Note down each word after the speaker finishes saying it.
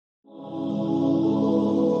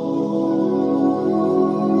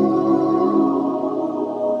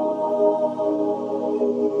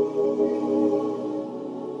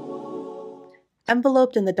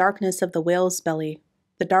Enveloped in the darkness of the whale's belly,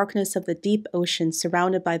 the darkness of the deep ocean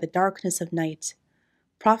surrounded by the darkness of night,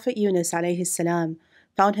 Prophet Yunus alayhi salam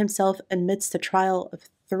found himself amidst the trial of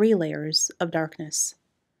 3 layers of darkness.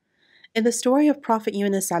 In the story of Prophet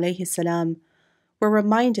Yunus alayhi salam, we're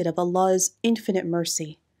reminded of Allah's infinite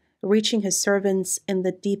mercy, reaching His servants in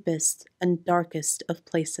the deepest and darkest of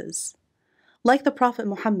places. Like the Prophet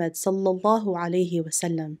Muhammad sallallahu alaihi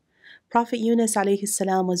wasallam, Prophet Yunus alayhi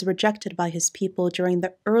salam was rejected by his people during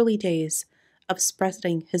the early days of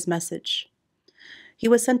spreading his message. He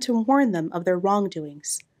was sent to warn them of their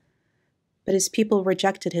wrongdoings, but his people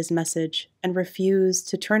rejected his message and refused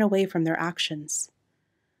to turn away from their actions.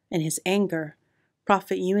 In his anger,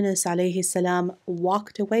 Prophet Yunus alayhi salam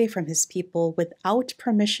walked away from his people without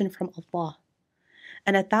permission from Allah.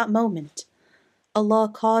 And at that moment, Allah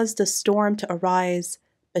caused a storm to arise,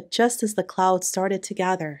 but just as the clouds started to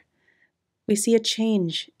gather, we see a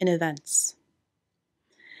change in events.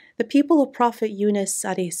 The people of Prophet Yunus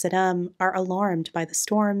alayhi salam are alarmed by the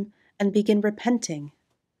storm and begin repenting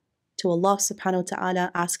to Allah subhanahu wa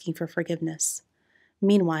ta'ala, asking for forgiveness.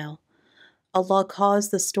 Meanwhile, Allah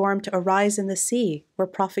caused the storm to arise in the sea where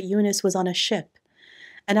Prophet Yunus was on a ship,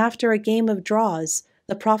 and after a game of draws,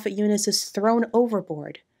 the Prophet Yunus is thrown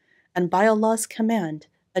overboard, and by Allah's command,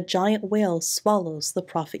 a giant whale swallows the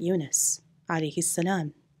Prophet Yunus alayhi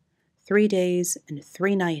salam. 3 days and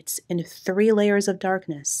 3 nights in 3 layers of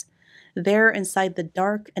darkness, there inside the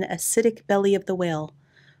dark and acidic belly of the whale,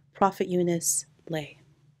 Prophet Yunus lay.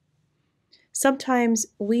 Sometimes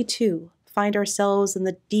we too find ourselves in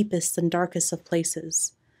the deepest and darkest of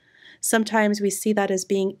places. Sometimes we see that as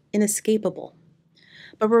being inescapable.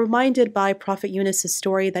 But we're reminded by Prophet Yunus'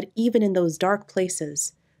 story that even in those dark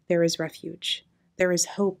places, there is refuge. There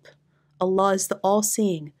is hope. Allah is the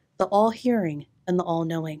all-seeing, the all-hearing, and the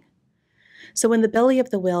all-knowing. So in the belly of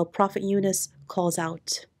the whale, Prophet Yunus calls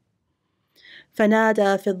out,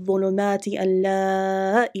 فَنَادَى فِي الظُّلُمَاتِ أَن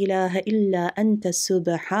لَا إِلَهَ إِلَّا أَنْتَ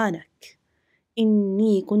سُبْحَانَكَ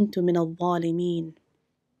إِنِّي كُنْتُ مِنَ الظَّالِمِينَ.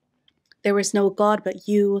 There is no God but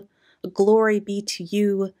you. Glory be to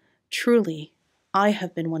you. Truly, I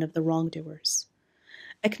have been one of the wrongdoers.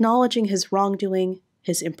 Acknowledging his wrongdoing,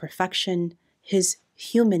 his imperfection, his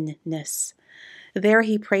humanness, there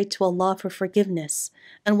he prayed to Allah for forgiveness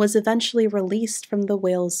and was eventually released from the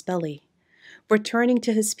whale's belly, returning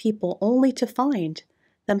to his people only to find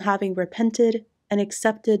them having repented and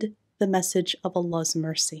accepted the message of Allah's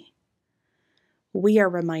mercy. We are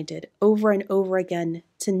reminded over and over again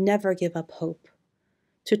to never give up hope,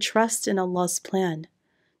 to trust in Allah's plan,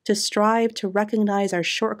 to strive to recognize our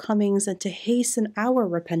shortcomings and to hasten our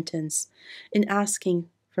repentance in asking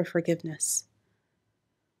for forgiveness.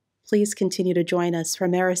 Please continue to join us for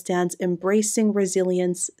Maristan's Embracing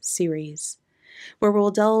Resilience series, where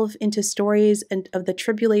we'll delve into stories of the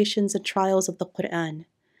tribulations and trials of the Qur'an,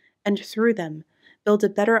 and through them build a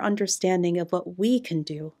better understanding of what we can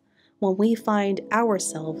do when we find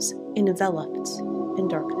ourselves enveloped in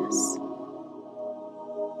darkness.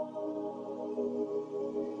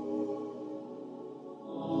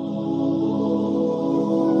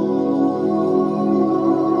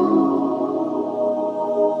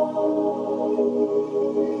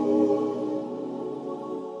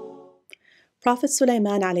 Prophet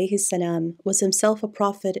Suleiman alayhi salam was himself a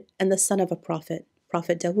prophet and the son of a prophet,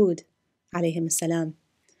 Prophet Dawood alayhi salam.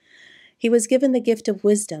 He was given the gift of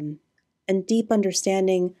wisdom and deep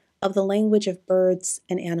understanding of the language of birds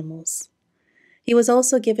and animals. He was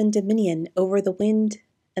also given dominion over the wind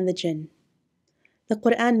and the jinn. The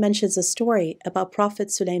Qur'an mentions a story about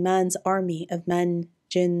Prophet Suleiman's army of men,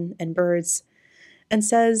 jinn, and birds, and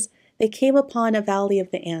says they came upon a valley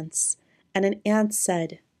of the ants, and an ant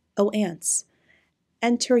said, "O ants,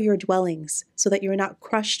 enter your dwellings so that you are not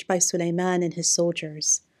crushed by Suleiman and his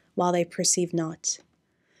soldiers, while they perceive not."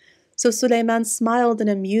 So Suleiman smiled in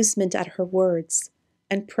amusement at her words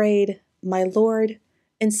and prayed, "My Lord,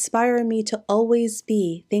 inspire me to always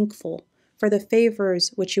be thankful for the favors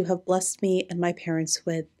which you have blessed me and my parents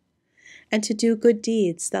with, and to do good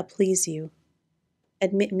deeds that please you.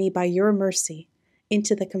 Admit me by your mercy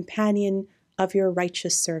into the companion of your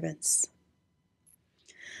righteous servants."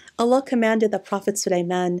 Allah commanded the Prophet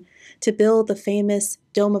Suleiman to build the famous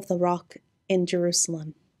Dome of the Rock in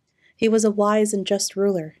Jerusalem. He was a wise and just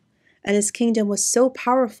ruler, and his kingdom was so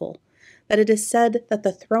powerful that it is said that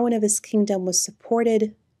the throne of his kingdom was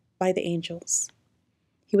supported by the angels.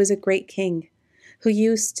 He was a great king who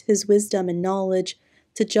used his wisdom and knowledge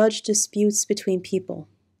to judge disputes between people.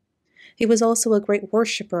 He was also a great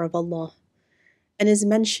worshipper of Allah, and is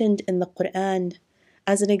mentioned in the Qur'an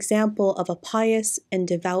as an example of a pious and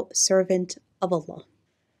devout servant of Allah.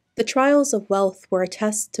 The trials of wealth were a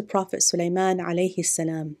test to Prophet Suleiman alayhi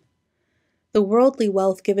salam. The worldly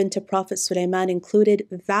wealth given to Prophet Suleiman included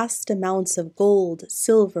vast amounts of gold,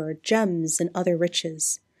 silver, gems, and other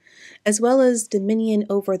riches, as well as dominion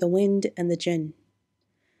over the wind and the jinn.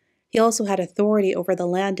 He also had authority over the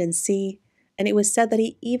land and sea, and it was said that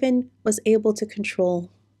he even was able to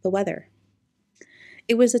control the weather.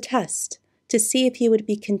 It was a test to see if he would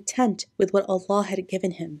be content with what Allah had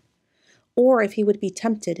given him, or if he would be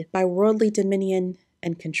tempted by worldly dominion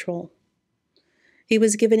and control. He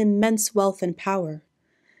was given immense wealth and power,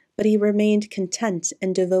 but he remained content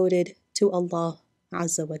and devoted to Allah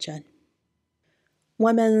Azza wa Jal.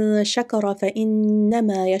 وَمَنْ شَكَرَ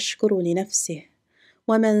فَإِنَّمَا يَشْكُرُ لِنَفْسِهِ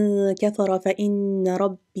وَمَنْ كَفَرَ فَإِنَّ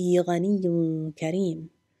رَبِّي غَنِيٌّ كَرِيمٌ.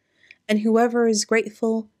 And whoever is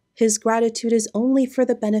grateful, his gratitude is only for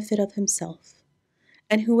the benefit of himself.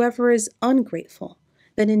 And whoever is ungrateful,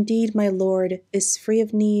 then indeed my Lord is free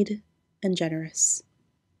of need and generous.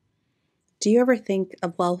 Do you ever think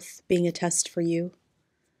of wealth being a test for you?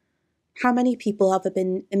 How many people have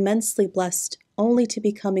been immensely blessed only to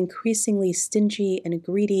become increasingly stingy and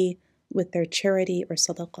greedy with their charity or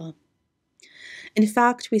sadaqah? In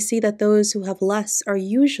fact, we see that those who have less are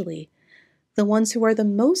usually the ones who are the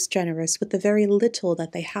most generous with the very little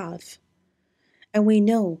that they have. And we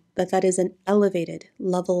know that that is an elevated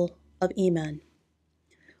level of iman.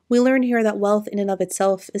 We learn here that wealth in and of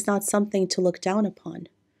itself is not something to look down upon.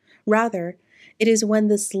 Rather, it is when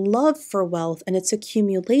this love for wealth and its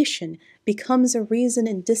accumulation becomes a reason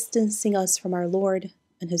in distancing us from our Lord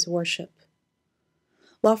and His worship.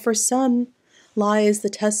 While for some lies the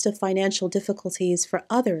test of financial difficulties, for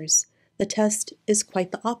others the test is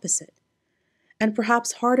quite the opposite, and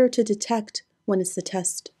perhaps harder to detect when it's the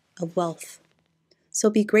test of wealth. So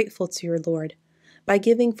be grateful to your Lord by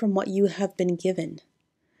giving from what you have been given.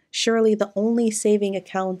 Surely the only saving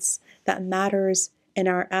accounts that matters in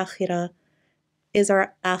our akhirah is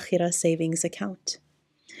our akhirah savings account.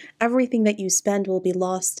 Everything that you spend will be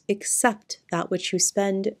lost except that which you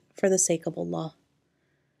spend for the sake of Allah.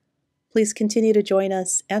 Please continue to join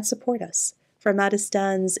us and support us for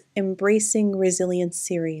Maristan's Embracing Resilience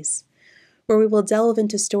series, where we will delve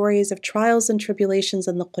into stories of trials and tribulations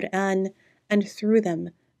in the Qur'an, and through them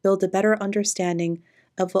build a better understanding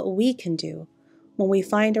of what we can do when we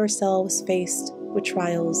find ourselves faced with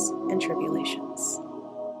trials and tribulations.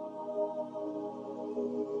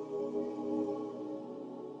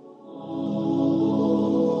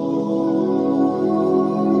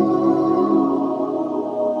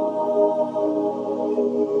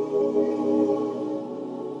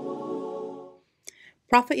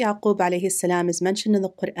 Prophet Yaqoub alayhi salam is mentioned in the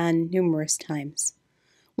Qur'an numerous times.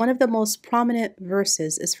 One of the most prominent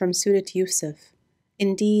verses is from Surah Yusuf.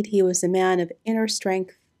 Indeed, he was a man of inner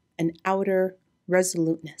strength and outer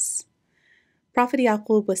resoluteness. Prophet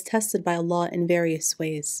Yaqoub was tested by Allah in various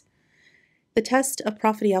ways. The test of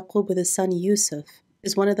Prophet Yaqoub with his son Yusuf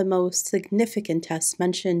is one of the most significant tests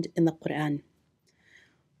mentioned in the Qur'an.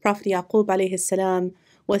 Prophet Yaqoub alayhi salam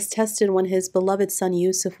was tested when his beloved son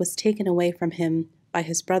Yusuf was taken away from him by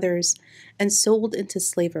his brothers and sold into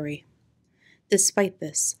slavery. Despite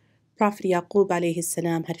this, Prophet Yaqoub alayhi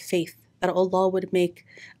salam had faith that Allah would make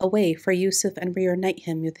a way for Yusuf and reunite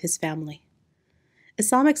him with his family.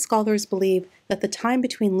 Islamic scholars believe that the time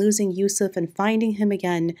between losing Yusuf and finding him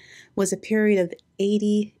again was a period of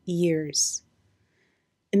 80 years.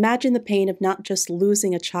 Imagine the pain of not just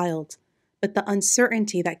losing a child, but the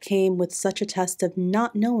uncertainty that came with such a test of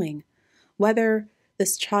not knowing whether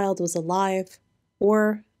this child was alive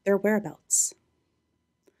or their whereabouts.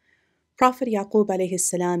 Prophet Yaqoub alayhi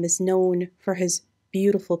salam is known for his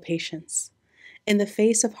beautiful patience in the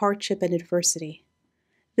face of hardship and adversity.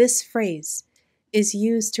 This phrase is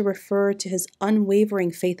used to refer to his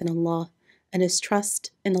unwavering faith in Allah and his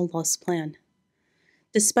trust in Allah's plan.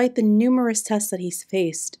 Despite the numerous tests that he's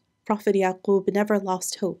faced, Prophet Yaqoub never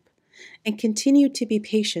lost hope and continued to be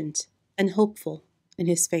patient and hopeful in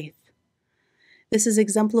his faith. This is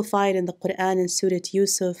exemplified in the Qur'an in Surah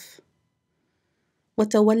Yusuf.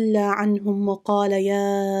 وَتَوَلَّى عَنْهُمْ وَقَالَ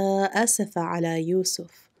يَا أَسَفَ عَلَى يُوسُفَ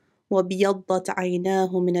وَابْيَضَّتْ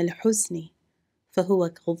عَيْنَاهُ مِنَ الْحُزْنِ فَهُوَ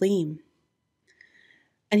كَظِيمٌ.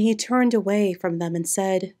 And he turned away from them and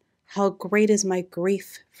said, "How great is my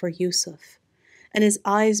grief for Yusuf!" And his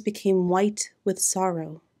eyes became white with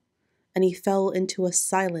sorrow, and he fell into a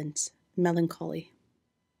silent melancholy.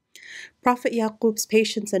 Prophet Yaqoub's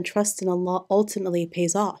patience and trust in Allah ultimately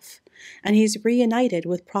pays off, and he's reunited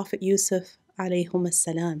with Prophet Yusuf alayhum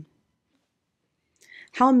salam.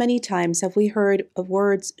 How many times have we heard of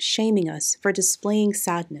words shaming us for displaying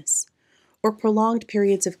sadness or prolonged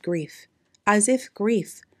periods of grief, as if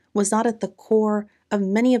grief was not at the core of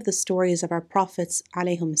many of the stories of our prophets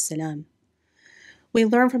alayhim salam. We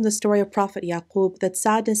learn from the story of Prophet Yaqoub that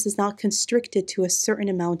sadness is not constricted to a certain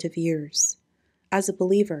amount of years. As a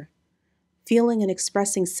believer, feeling and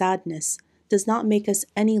expressing sadness does not make us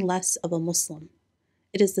any less of a Muslim.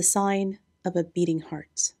 It is the sign of a beating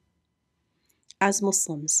heart. As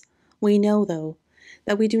Muslims, we know, though,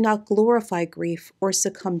 that we do not glorify grief or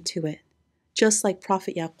succumb to it. Just like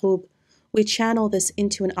Prophet Yaqoub, we channel this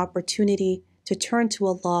into an opportunity to turn to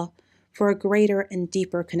Allah for a greater and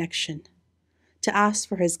deeper connection, to ask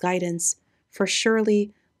for His guidance, for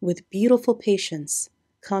surely with beautiful patience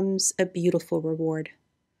comes a beautiful reward.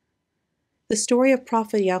 The story of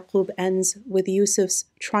Prophet Yaqoub ends with Yusuf's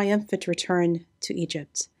triumphant return to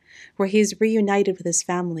Egypt, where he is reunited with his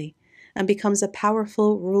family and becomes a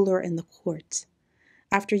powerful ruler in the court.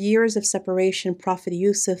 After years of separation, Prophet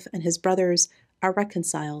Yusuf and his brothers are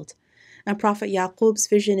reconciled, and Prophet Yaqoub's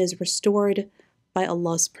vision is restored by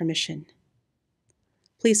Allah's permission.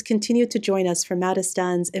 Please continue to join us for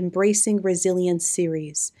Maristan's Embracing Resilience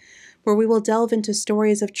series, where we will delve into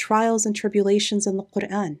stories of trials and tribulations in the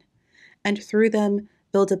Qur'an, and through them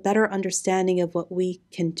build a better understanding of what we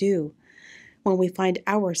can do when we find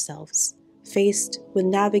ourselves faced with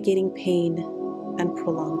navigating pain and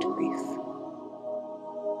prolonged grief.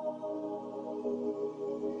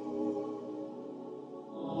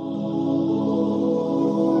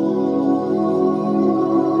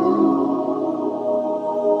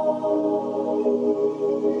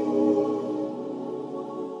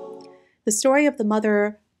 The story of the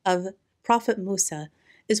mother of Prophet Musa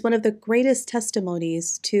is one of the greatest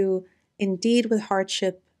testimonies to, indeed with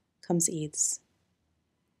hardship comes ease.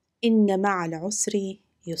 Inna ma'al usri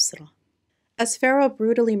yusra. As Pharaoh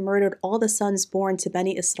brutally murdered all the sons born to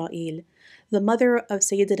Bani Israel, the mother of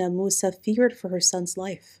Sayyidina Musa feared for her son's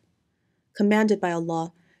life. Commanded by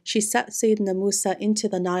Allah, she set Sayyidina Musa into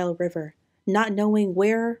the Nile River, not knowing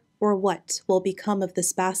where or what will become of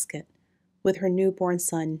this basket with her newborn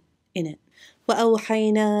son in it.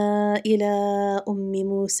 وأوحينا إلى أم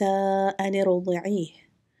موسى أن ارضعيه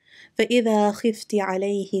فإذا خفت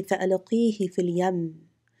عليه فألقيه في اليم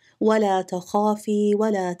ولا تخافي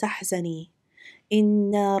ولا تحزني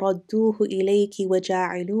إنا ردوه إليك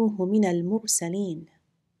وجاعلوه من المرسلين.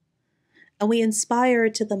 And we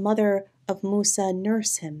inspired to the mother of Musa,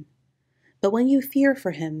 nurse him. But when you fear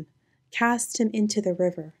for him, cast him into the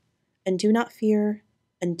river, and do not fear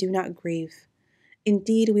and do not grieve.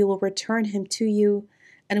 Indeed, we will return him to you,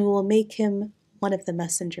 and we will make him one of the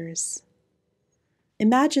messengers.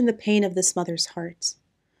 Imagine the pain of this mother's heart,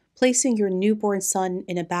 placing your newborn son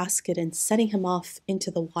in a basket and setting him off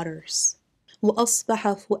into the waters.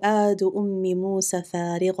 وأصبح فؤاد أم موسى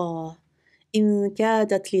فارغا إن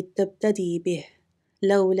كادت لتبتدي به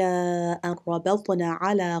لولا أن ربطنا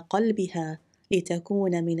على قلبها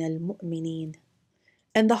لتكون من المؤمنين.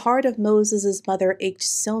 And the heart of Moses' mother ached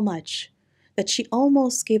so much that she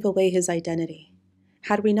almost gave away his identity,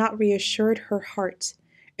 had we not reassured her heart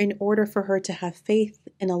in order for her to have faith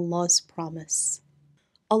in Allah's promise.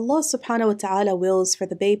 Allah subhanahu wa ta'ala wills for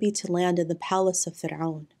the baby to land in the palace of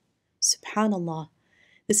Fir'aun. Subhanallah,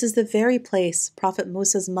 this is the very place Prophet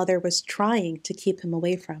Musa's mother was trying to keep him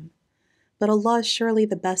away from. But Allah is surely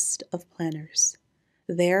the best of planners.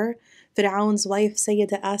 There, Fir'aun's wife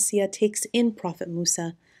Sayyida Asiya takes in Prophet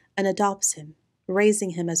Musa and adopts him,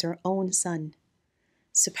 raising him as her own son.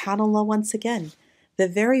 Subhanallah, once again, the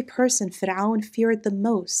very person Fir'aun feared the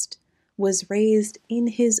most was raised in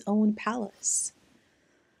his own palace.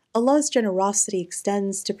 Allah's generosity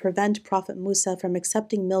extends to prevent Prophet Musa from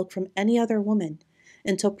accepting milk from any other woman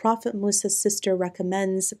until Prophet Musa's sister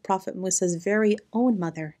recommends Prophet Musa's very own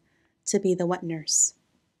mother to be the wet nurse.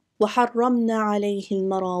 وَحَرَّمْنَا عَلَيْهِ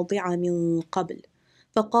الْمَرَاضِعَ مِنْ قَبْلِ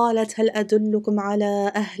فقالت هل أدلكم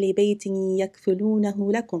على أهل بيت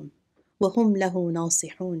يكفلونه لكم وهم له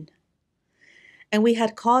ناصحون. And we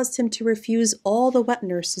had caused him to refuse all the wet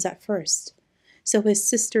nurses at first. So his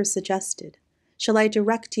sister suggested, shall I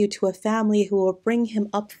direct you to a family who will bring him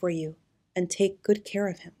up for you and take good care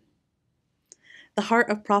of him? The heart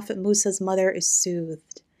of Prophet Musa's mother is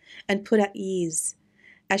soothed and put at ease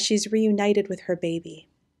as she's reunited with her baby,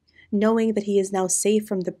 knowing that he is now safe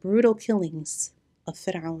from the brutal killings of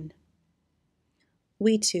Fir'aun.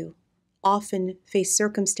 We too often face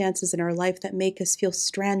circumstances in our life that make us feel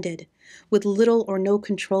stranded, with little or no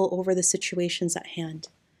control over the situations at hand.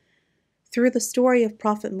 Through the story of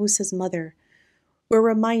Prophet Musa's mother, we're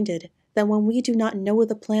reminded that when we do not know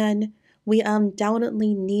the plan, we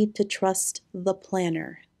undoubtedly need to trust the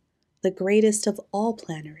planner, the greatest of all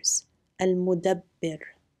planners, Al-Mudabbir.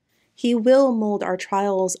 He will mold our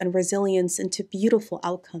trials and resilience into beautiful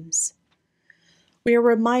outcomes. We are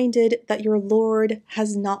reminded that your Lord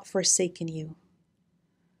has not forsaken you.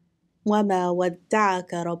 وَمَا وَدَّعَكَ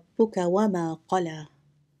رَبُّكَ وَمَا قَلَى.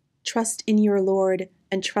 Trust in your Lord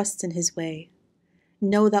and trust in His way.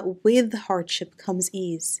 Know that with hardship comes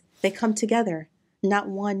ease. They come together, not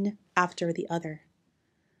one after the other.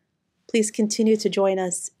 Please continue to join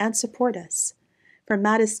us and support us for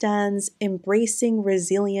Maristan's Embracing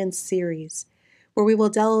Resilience series, where we will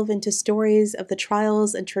delve into stories of the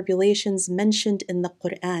trials and tribulations mentioned in the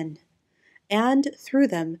Qur'an, and through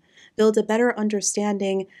them build a better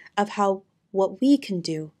understanding of what we can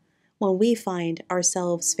do when we find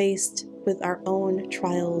ourselves faced with our own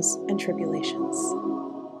trials and tribulations.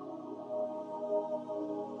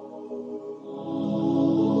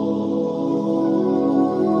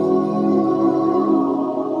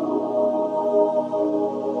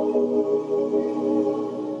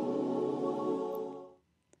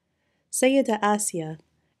 Sayyidah Asiya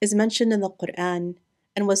is mentioned in the Qur'an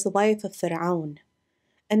and was the wife of Fir'aun,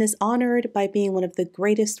 and is honored by being one of the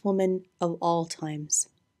greatest women of all times.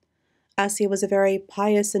 Asiya was a very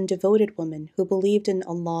pious and devoted woman who believed in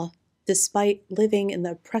Allah despite living in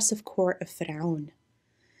the oppressive court of Fir'aun.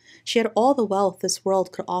 She had all the wealth this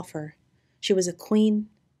world could offer. She was a queen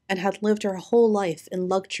and had lived her whole life in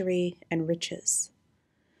luxury and riches.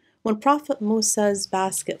 When Prophet Musa's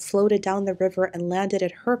basket floated down the river and landed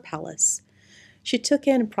at her palace, she took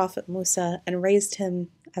in Prophet Musa and raised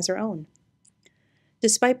him as her own.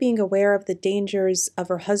 Despite being aware of the dangers of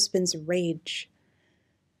her husband's rage,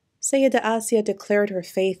 Sayyidah Asiya declared her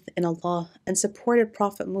faith in Allah and supported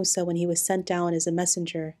Prophet Musa when he was sent down as a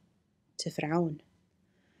messenger to Fir'aun.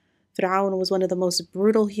 Fir'aun was one of the most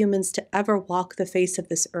brutal humans to ever walk the face of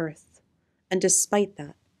this earth, and despite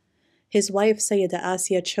that, his wife Sayyidah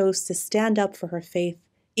Asiya chose to stand up for her faith,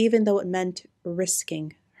 even though it meant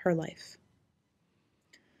risking her life.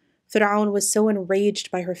 Fir'aun was so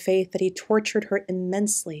enraged by her faith that he tortured her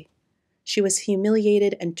immensely. She was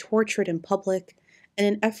humiliated and tortured in public in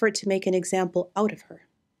an effort to make an example out of her.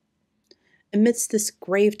 Amidst this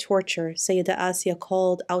grave torture, Sayyidah Asiya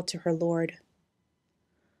called out to her Lord,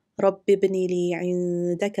 رَبِّ ابْنِ لِي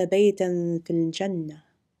عِندَكَ بَيْتًا فِي الْجَنَّةِ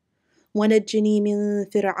وَنَجِّنِي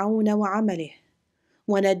مِنْ فِرْعَوْنَ وَعَمَلِهِ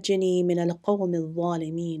وَنَجِّنِي مِنَ الْقَوْمِ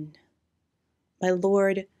الظَّالِمِينَ. My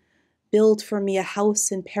Lord, build for me a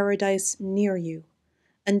house in paradise near you,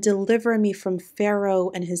 and deliver me from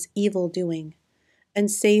Pharaoh and his evil doing,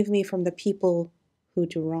 and save me from the people who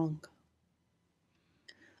do wrong.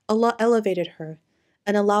 Allah elevated her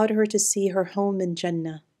and allowed her to see her home in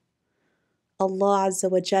Jannah. Allah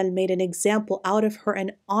Azza wa Jal made an example out of her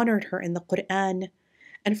and honored her in the Qur'an,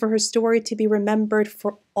 and for her story to be remembered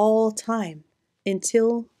for all time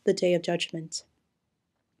until the Day of Judgment.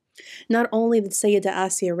 Not only did Sayyidah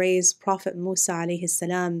Asiya raise Prophet Musa alayhi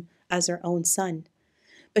salam as her own son,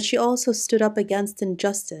 but she also stood up against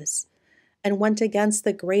injustice and went against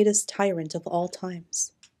the greatest tyrant of all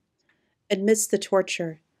times. Amidst the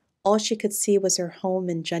torture, all she could see was her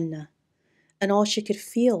home in Jannah, and all she could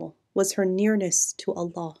feel was her nearness to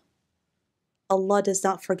Allah. Allah does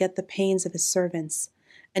not forget the pains of His servants,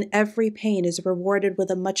 and every pain is rewarded with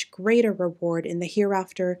a much greater reward in the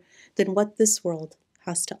hereafter than what this world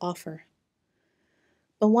has to offer.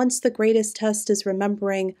 But once the greatest test is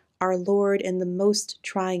remembering our Lord in the most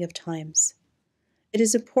trying of times, it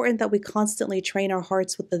is important that we constantly train our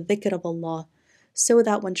hearts with the dhikr of Allah, so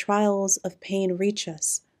that when trials of pain reach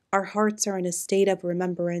us, our hearts are in a state of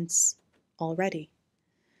remembrance already.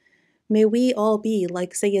 May we all be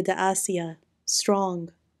like Sayyidah Asiya,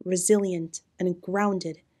 strong, resilient, and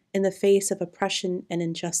grounded in the face of oppression and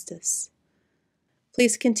injustice.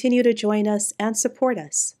 Please continue to join us and support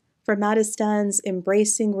us for Maristan's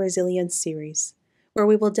Embracing Resilience series, where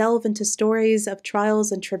we will delve into stories of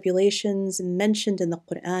trials and tribulations mentioned in the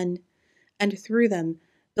Qur'an, and through them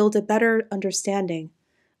build a better understanding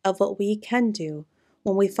of what we can do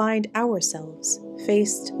when we find ourselves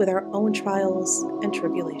faced with our own trials and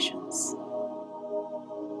tribulations.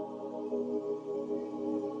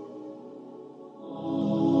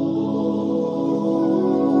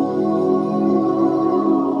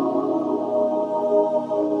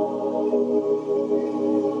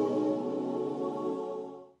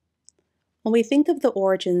 When we think of the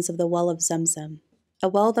origins of the well of Zamzam, a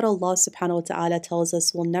well that Allah subhanahu wa ta'ala tells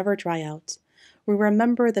us will never dry out, we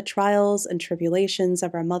remember the trials and tribulations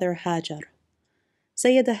of our mother Hajar.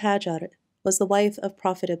 Sayyidah Hajar was the wife of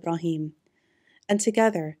Prophet Ibraheem, and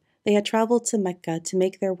together they had traveled to Mecca to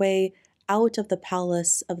make their way out of the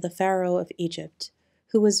palace of the Pharaoh of Egypt,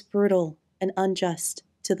 who was brutal and unjust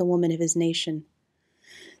to the women of his nation.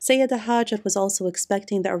 Sayyidah Hajar was also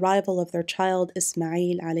expecting the arrival of their child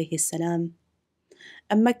Ismail alayhi salam.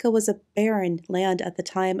 And Mecca was a barren land at the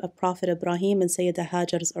time of Prophet Ibraheem and Sayyidah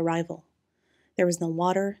Hajar's arrival. There was no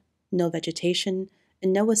water, no vegetation,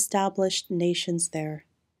 and no established nations there.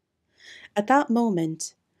 At that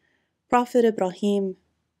moment, Prophet Ibraheem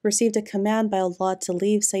received a command by Allah to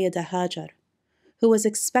leave Sayyidah Hajar, who was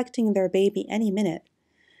expecting their baby any minute,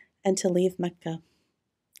 and to leave Mecca.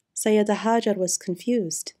 Sayyidah Hajar was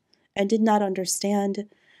confused and did not understand,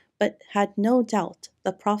 but had no doubt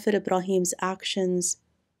that Prophet Ibrahim's actions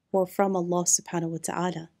were from Allah subhanahu wa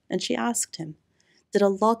ta'ala. And she asked him, "Did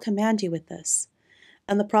Allah command you with this?"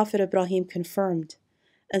 And the Prophet Ibrahim confirmed,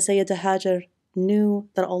 and Sayyidah Hajar knew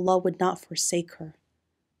that Allah would not forsake her.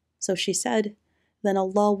 So she said, "Then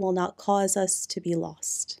Allah will not cause us to be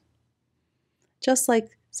lost." Just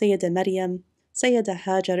like Sayyidah Maryam, Sayyidah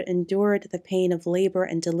Hajar endured the pain of labor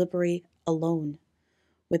and delivery alone,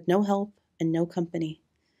 with no help and no company.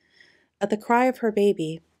 At the cry of her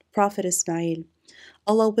baby, Prophet Ismail,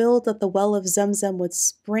 Allah willed that the well of Zamzam would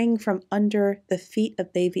spring from under the feet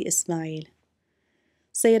of baby Ismail.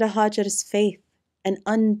 Sayyidah Hajar's faith and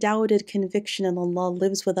undoubted conviction in Allah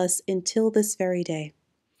lives with us until this very day.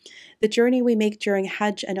 The journey we make during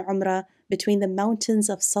Hajj and Umrah between the mountains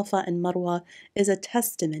of Safa and Marwa is a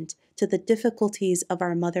testament to the difficulties of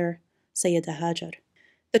our mother, Sayyidah Hajar.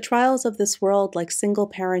 The trials of this world, like single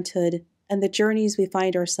parenthood, and the journeys we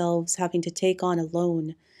find ourselves having to take on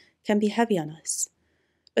alone, can be heavy on us,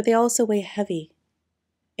 but they also weigh heavy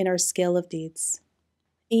in our scale of deeds.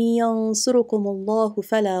 إن ينصركم الله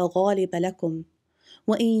فلا غالب لكم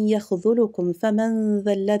وإن يخذلكم فمن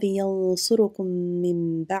ذا الذي ينصركم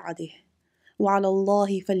من بعده وعلى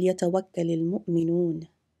الله فليتوكل المؤمنون.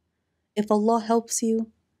 If Allah helps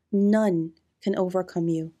you, none can overcome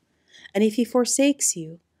you. And if He forsakes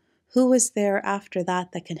you, who is there after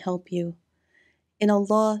that can help you? In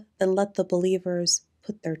Allah, then let the believers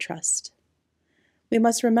put their trust. We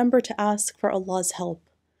must remember to ask for Allah's help,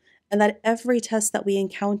 and that every test that we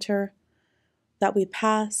encounter, that we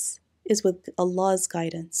pass, is with Allah's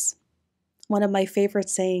guidance. One of my favorite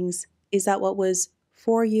sayings is that what was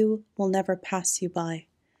for you will never pass you by,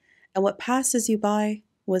 and what passes you by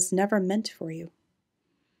was never meant for you.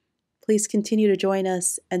 Please continue to join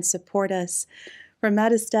us and support us for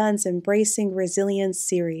Maristan's Embracing Resilience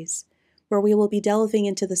series, where we will be delving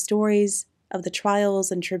into the stories of the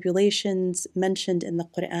trials and tribulations mentioned in the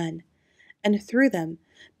Qur'an, and through them,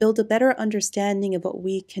 build a better understanding of what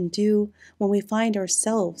we can do when we find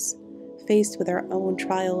ourselves faced with our own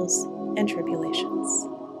trials and tribulations.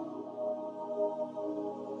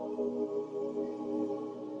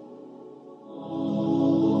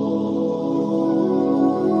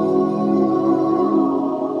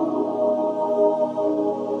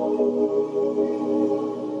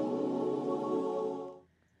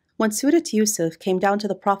 When Surat Yusuf came down to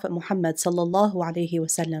the Prophet Muhammad sallallahu alaihi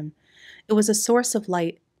wasallam, it was a source of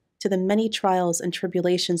light to the many trials and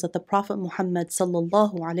tribulations that the Prophet Muhammad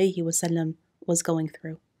sallallahu alaihi wasallam was going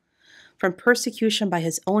through, from persecution by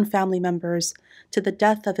his own family members to the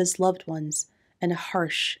death of his loved ones and a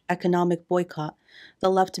harsh economic boycott that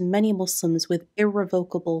left many Muslims with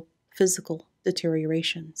irrevocable physical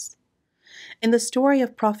deteriorations. In the story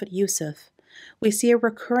of Prophet Yusuf, we see a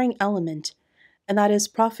recurring element, and that is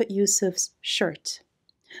Prophet Yusuf's shirt.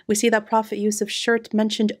 We see that Prophet Yusuf's shirt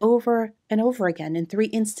mentioned over and over again in 3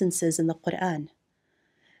 instances in the Qur'an.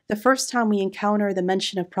 The first time we encounter the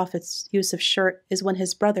mention of Prophet Yusuf's shirt is when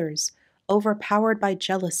his brothers, overpowered by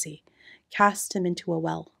jealousy, cast him into a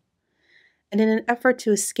well. And in an effort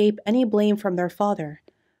to escape any blame from their father,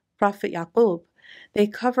 Prophet Yaqoub, they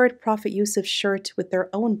covered Prophet Yusuf's shirt with their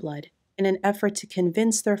own blood in an effort to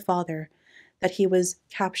convince their father that he was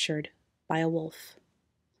captured by a wolf.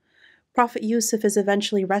 Prophet Yusuf is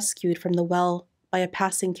eventually rescued from the well by a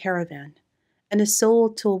passing caravan and is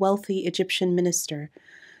sold to a wealthy Egyptian minister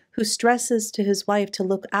who stresses to his wife to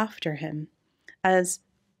look after him as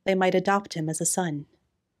they might adopt him as a son.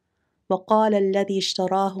 وقال الذي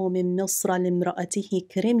اشتراه من مصر لامرأته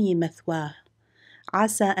كرمي مثواه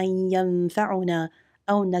عسى أن ينفعنا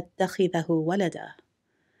أو نتخذه ولدا.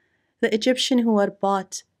 The Egyptian who had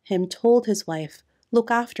bought him told his wife,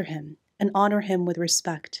 "Look after him and honor him with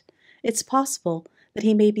respect. It's possible that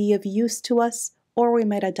he may be of use to us, or we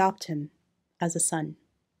might adopt him as a son."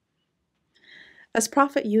 As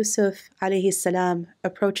Prophet Yusuf alayhi salam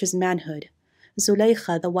approaches manhood,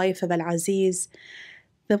 Zulaykha, the wife of Al-Aziz,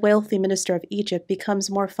 the wealthy minister of Egypt, becomes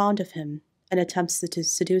more fond of him and attempts to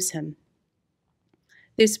seduce him.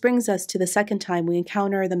 This brings us to the second time we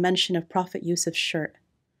encounter the mention of Prophet Yusuf's shirt.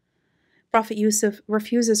 Prophet Yusuf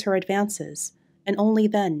refuses her advances and only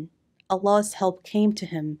then Allah's help came to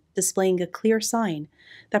him, displaying a clear sign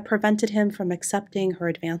that prevented him from accepting her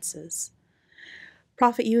advances.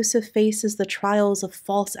 Prophet Yusuf faces the trials of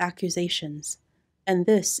false accusations, and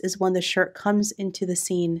this is when the shirt comes into the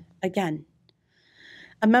scene again.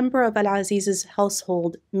 A member of Al-Aziz's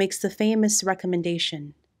household makes the famous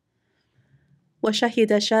recommendation, وَشَهِدَ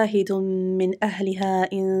شَاهِدٌ مِّنْ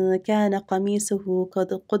أَهْلِهَا إِنْ كَانَ قَمِيصُهُ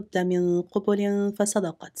قَدْ قُدَّ مِنْ قُبُلٍ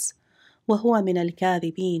فَصَدَقَتْ وَهُوَ مِنَ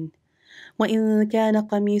الْكَاذِبِينَ وَإِنْ كَانَ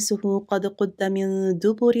قَمِيصُهُ قَدْ قُدَّ مِنْ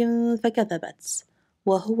دُبُرٍ فَكَذَبَتْ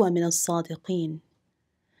وَهُوَ مِنَ الصَّادِقِينَ.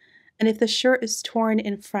 And if the shirt is torn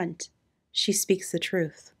in front, she speaks the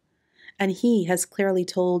truth, and he has clearly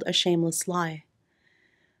told a shameless lie.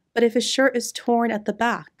 But if his shirt is torn at the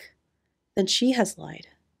back, then she has lied,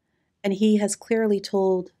 and he has clearly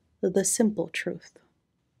told the simple truth.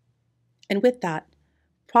 And with that,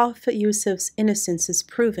 Prophet Yusuf's innocence is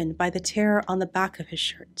proven by the tear on the back of his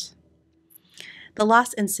shirt. The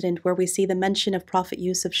last incident where we see the mention of Prophet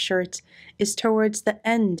Yusuf's shirt is towards the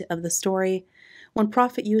end of the story, when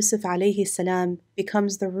Prophet Yusuf alayhi salam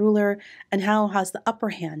becomes the ruler and now has the upper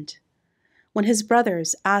hand. When his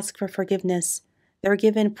brothers ask for forgiveness, they're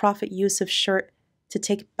given Prophet Yusuf's shirt to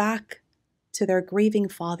take back to their grieving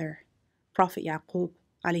father, Prophet Yaqoub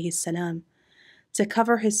alayhi salam, to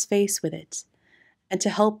cover his face with it and to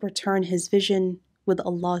help return his vision with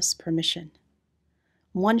Allah's permission.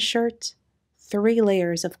 One shirt, 3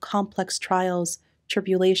 layers of complex trials,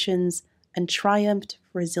 tribulations, and triumphed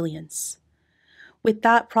resilience. With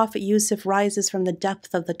that, Prophet Yusuf rises from the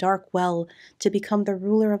depth of the dark well to become the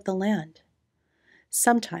ruler of the land.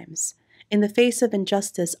 Sometimes, in the face of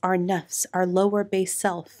injustice, our nafs, our lower base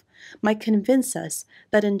self, might convince us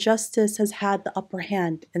that injustice has had the upper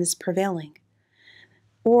hand and is prevailing,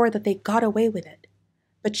 or that they got away with it.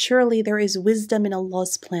 But surely there is wisdom in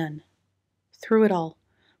Allah's plan. Through it all,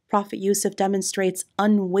 Prophet Yusuf demonstrates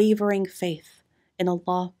unwavering faith in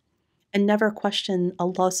Allah and never questions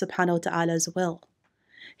Allah subhanahu wa ta'ala's will.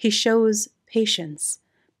 He shows patience,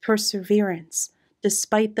 perseverance,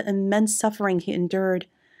 despite the immense suffering he endured,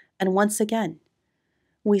 and once again,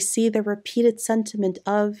 we see the repeated sentiment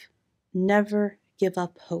of never give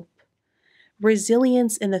up hope.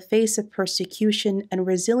 Resilience in the face of persecution and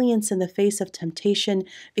resilience in the face of temptation,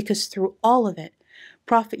 because through all of it,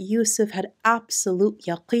 Prophet Yusuf had absolute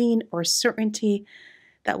yaqeen or certainty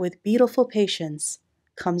that with beautiful patience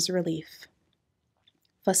comes relief.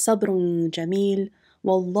 فَصَبْرٌ جَمِيلٌ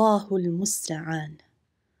وَاللَّهُ الْمُسْتَعَانُ.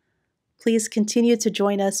 Please continue to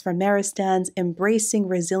join us for Maristan's Embracing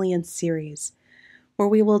Resilience series, where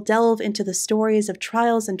we will delve into the stories of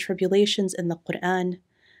trials and tribulations in the Qur'an,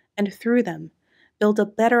 and through them, build a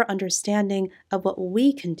better understanding of what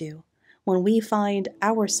we can do when we find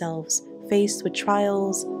ourselves faced with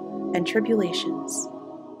trials and tribulations.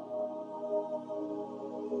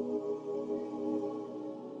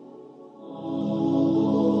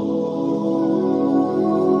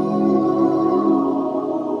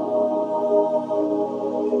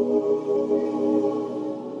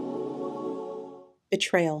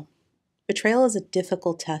 Betrayal. Betrayal is a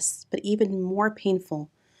difficult test, but even more painful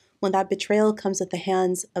when that betrayal comes at the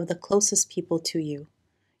hands of the closest people to you,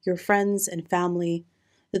 your friends and family,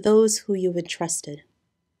 those who you've entrusted.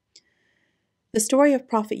 The story of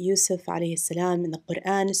Prophet Yusuf alayhi salam in the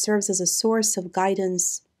Qur'an serves as a source of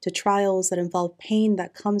guidance to trials that involve pain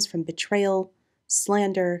that comes from betrayal,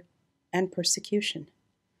 slander, and persecution.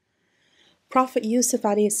 Prophet Yusuf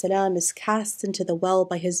alayhi salam is cast into the well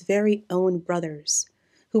by his very own brothers,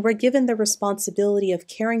 who were given the responsibility of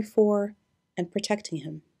caring for and protecting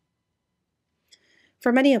him.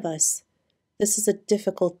 For many of us, this is a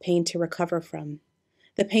difficult pain to recover from,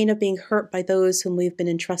 the pain of being hurt by those whom we've been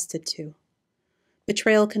entrusted to.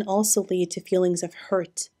 Betrayal can also lead to feelings of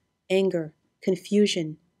hurt, anger,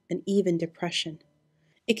 confusion, and even depression.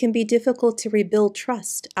 It can be difficult to rebuild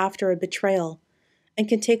trust after a betrayal and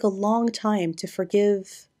can take a long time to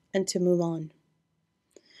forgive and to move on.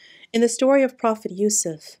 In the story of Prophet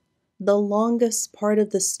Yusuf, the longest part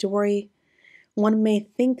of the story, one may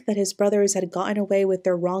think that his brothers had gotten away with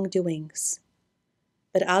their wrongdoings.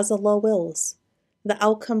 But as Allah wills, the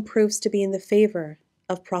outcome proves to be in the favor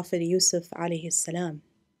of Prophet Yusuf alayhi salam.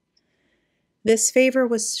 This favor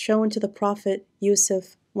was shown to the Prophet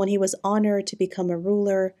Yusuf when he was honored to become a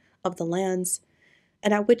ruler of the lands,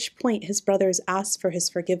 and at which point his brothers asked for his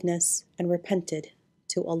forgiveness and repented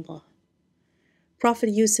to Allah. Prophet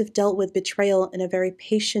Yusuf dealt with betrayal in a very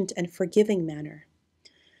patient and forgiving manner,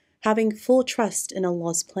 having full trust in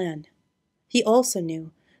Allah's plan. He also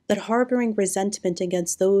knew that harboring resentment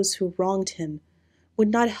against those who wronged him would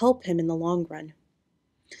not help him in the long run.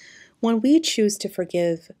 When we choose to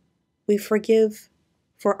forgive, we forgive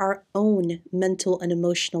for our own mental and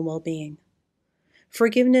emotional well-being.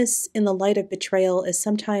 Forgiveness in the light of betrayal is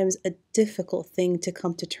sometimes a difficult thing to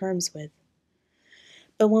come to terms with.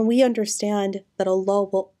 But when we understand that Allah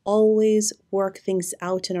will always work things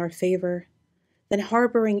out in our favor, then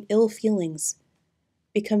harboring ill feelings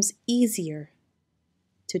becomes easier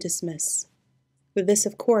to dismiss. This,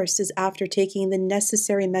 of course, is after taking the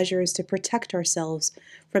necessary measures to protect ourselves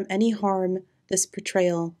from any harm this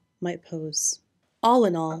betrayal might pose. All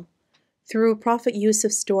in all, through Prophet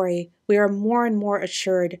Yusuf's story, we are more and more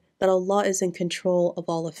assured that Allah is in control of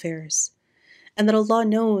all affairs, and that Allah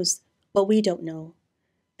knows what we don't know,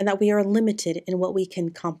 and that we are limited in what we can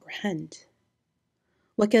comprehend.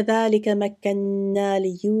 وَكَذَلِكَ مَكَّنَّا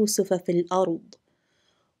لِيُوسُفَ فِي الْأَرْضِ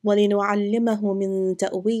وَلِنُعَلِّمَهُ مِنْ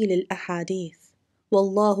تَأْوِيلِ الْأَحَادِيثِ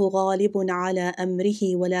وَاللَّهُ غَالِبٌ عَلَى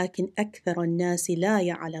أَمْرِهِ وَلَكِنْ أَكْثَرَ النَّاسِ لَا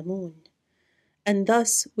يَعْلَمُونَ. And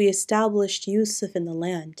thus we established Yusuf in the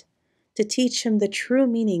land, to teach him the true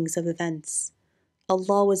meanings of events.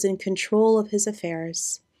 Allah was in control of his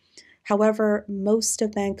affairs. However, most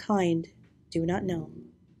of mankind do not know.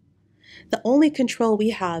 The only control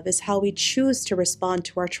we have is how we choose to respond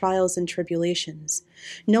to our trials and tribulations,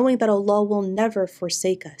 knowing that Allah will never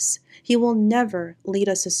forsake us. He will never lead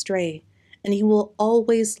us astray, and He will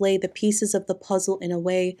always lay the pieces of the puzzle in a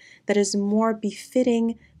way that is more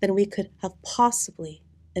befitting than we could have possibly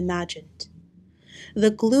imagined.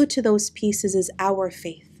 The glue to those pieces is our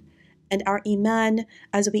faith and our iman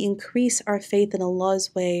as we increase our faith in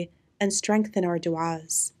Allah's way and strengthen our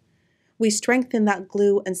du'as. We strengthen that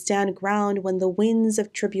glue and stand ground when the winds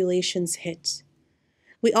of tribulations hit.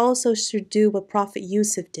 We also should do what Prophet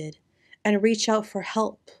Yusuf did and reach out for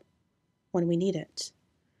help when we need it.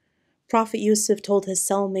 Prophet Yusuf told his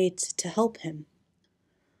cellmate to help him.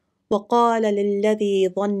 وَقَالَ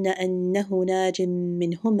لِلَّذِي ظَنَّ أَنَّهُ نَاجٍ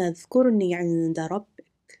مِّنْهُمَا اذْكُرْنِي عِندَ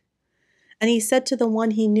رَبِّكَ. And he said to the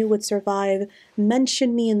one he knew would survive,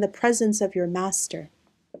 mention me in the presence of your master.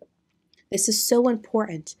 This is so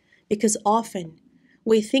important because often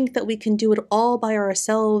we think that we can do it all by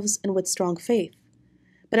ourselves and with strong faith.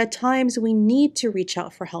 But at times we need to reach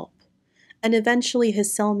out for help. And eventually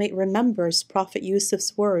his cellmate remembers Prophet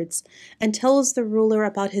Yusuf's words and tells the ruler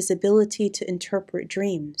about his ability to interpret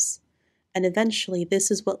dreams. And eventually this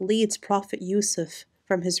is what leads Prophet Yusuf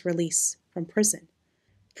from his release from prison.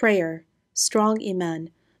 Prayer, strong iman,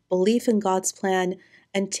 belief in God's plan,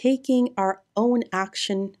 and taking our own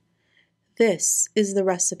action. This is the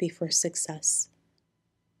recipe for success.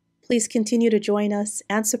 Please continue to join us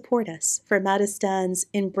and support us for Maristan's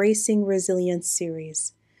Embracing Resilience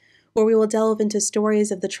series, where we will delve into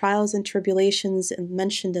stories of the trials and tribulations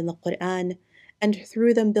mentioned in the Qur'an, and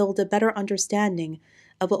through them build a better understanding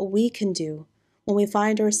of what we can do when we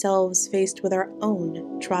find ourselves faced with our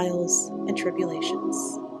own trials and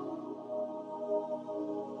tribulations.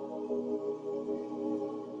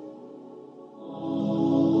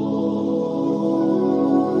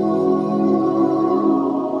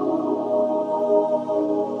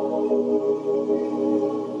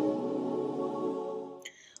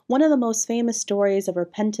 One of the most famous stories of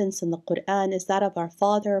repentance in the Qur'an is that of our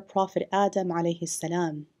father, Prophet Adam alayhi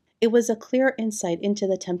salam. It was a clear insight into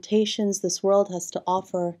the temptations this world has to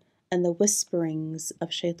offer and the whisperings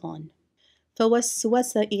of shaitan.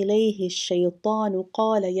 فوسوس إليه الشيطان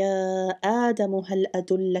قال يا آدم هل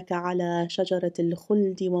أدلك على شجرة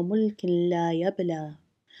الخلد وملك لا يبلى.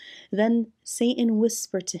 Then Satan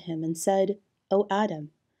whispered to him and said, O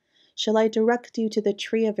Adam, shall I direct you to the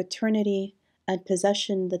tree of eternity and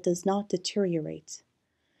possession that does not deteriorate?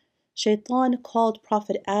 Shaitan called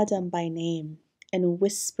Prophet Adam by name and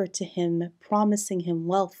whispered to him, promising him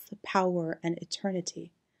wealth, power, and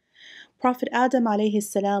eternity. Prophet Adam alayhi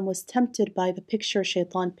salam was tempted by the picture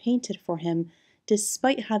Shaitan painted for him,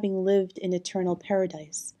 despite having lived in eternal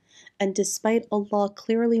paradise, and despite Allah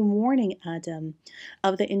clearly warning Adam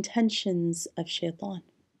of the intentions of Shaitan.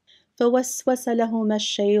 فوسوس لهما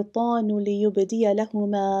الشيطان ليبدي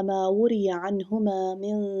لهما ما وري عنهما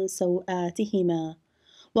من سوآتهما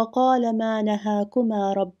وقال ما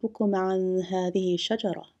نهاكما ربكما عن هذه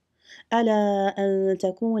الشجرة ألا أن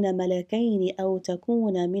تكونا ملكين أو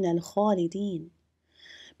تكونا من الخالدين.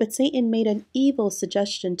 But Satan made an evil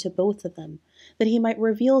suggestion to both of them, that he might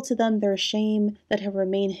reveal to them their shame that had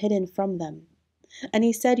remained hidden from them. And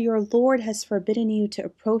he said, Your Lord has forbidden you to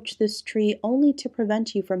approach this tree only to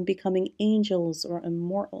prevent you from becoming angels or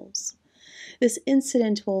immortals. This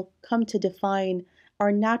incident will come to define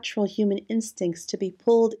our natural human instincts to be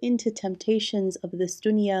pulled into temptations of this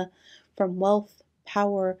dunya from wealth,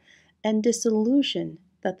 power, and disillusion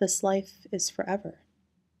that this life is forever.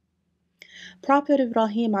 Prophet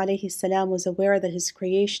Ibraheem alayhi salam was aware that his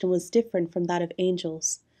creation was different from that of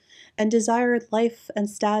angels, and desired life and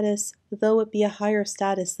status, though it be a higher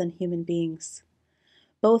status than human beings.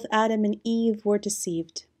 Both Adam and Eve were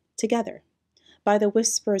deceived, together, by the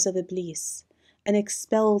whispers of Iblis, and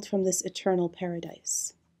expelled from this eternal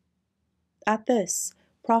paradise. At this,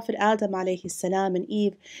 Prophet Adam alayhi salam and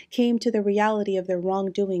Eve came to the reality of their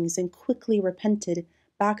wrongdoings and quickly repented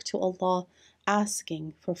back to Allah,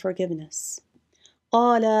 asking for forgiveness.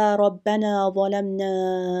 قالا ربنا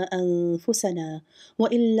ظلمنا أنفسنا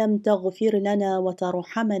وإن لم تغفر لنا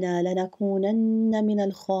وترحمنا لنكونن من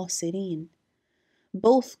الخاسرين.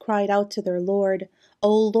 Both cried out to their Lord,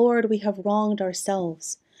 O Lord, we have wronged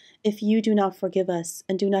ourselves. If you do not forgive us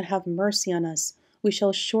and do not have mercy on us, we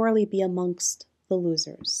shall surely be amongst the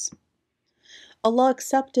losers. Allah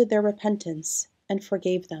accepted their repentance and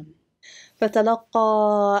forgave them.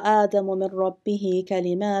 فتلقى آدم من ربه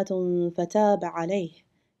كلمات فتاب عليه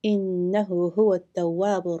إنه هو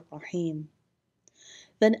التواب الرحيم.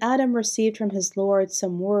 Then Adam received from his Lord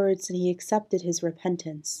some words and he accepted his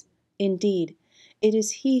repentance. Indeed, it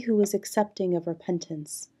is he who is accepting of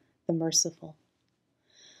repentance, the merciful.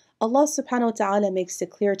 Allah subhanahu wa ta'ala makes it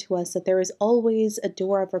clear to us that there is always a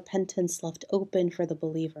door of repentance left open for the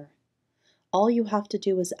believer. All you have to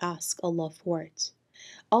do is ask Allah for it.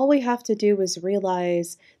 All we have to do is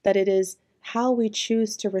realize that it is how we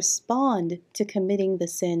choose to respond to committing the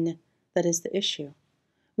sin that is the issue.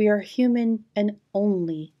 We are human and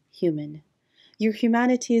only human. Your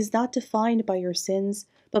humanity is not defined by your sins,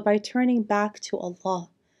 but by turning back to Allah.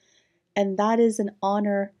 And that is an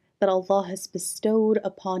honor that Allah has bestowed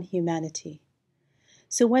upon humanity.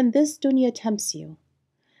 So when this dunya tempts you,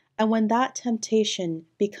 and when that temptation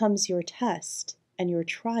becomes your test and your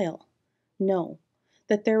trial, know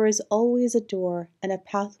that there is always a door and a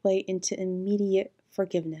pathway into immediate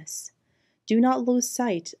forgiveness. Do not lose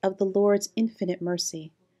sight of the Lord's infinite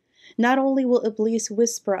mercy. Not only will Iblis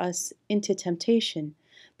whisper us into temptation,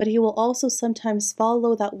 but he will also sometimes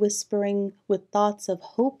follow that whispering with thoughts of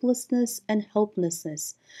hopelessness and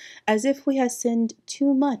helplessness, as if we have sinned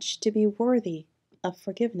too much to be worthy of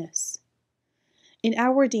forgiveness. In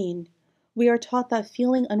our deen, we are taught that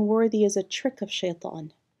feeling unworthy is a trick of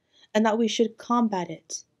shaitan, and that we should combat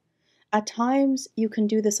it. At times, you can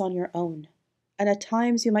do this on your own, and at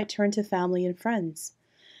times you might turn to family and friends,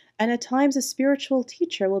 and at times a spiritual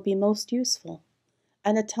teacher will be most useful,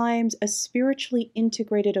 and at times a spiritually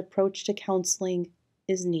integrated approach to counseling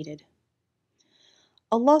is needed.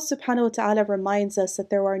 Allah subhanahu wa ta'ala reminds us that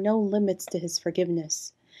there are no limits to His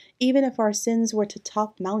forgiveness, even if our sins were to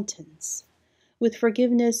top mountains. With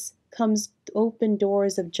forgiveness comes open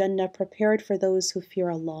doors of Jannah prepared for those who fear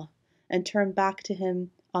Allah and turn back to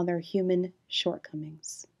Him on their human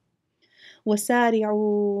shortcomings.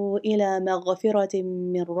 وَسَارِعُوا إِلَى مَغْفِرَةٍ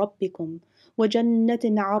مِّن رَبِّكُمْ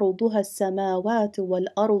وَجَنَّةٍ عَرْضُهَا السَّمَاوَاتُ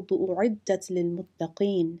وَالْأَرْضُ أُعِدَّتْ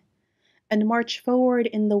لِلْمُتَّقِينَ. And march forward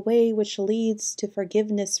in the way which leads to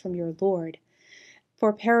forgiveness from your Lord,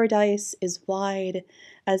 for paradise is wide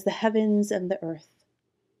as the heavens and the earth,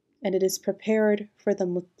 and it is prepared for the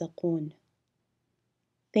muttaqun.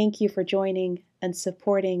 Thank you for joining and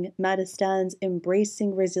supporting Maristan's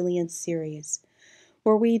Embracing Resilience series,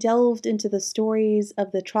 where we delved into the stories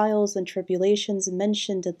of the trials and tribulations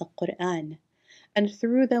mentioned in the Qur'an, and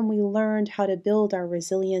through them we learned how to build our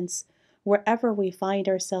resilience wherever we find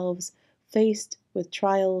ourselves faced with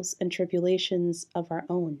trials and tribulations of our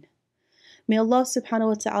own. May Allah subhanahu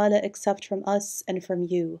wa ta'ala accept from us and from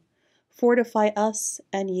you, fortify us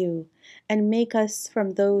and you, and make us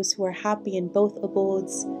from those who are happy in both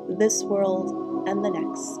abodes, this world and the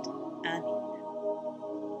next. Ameen.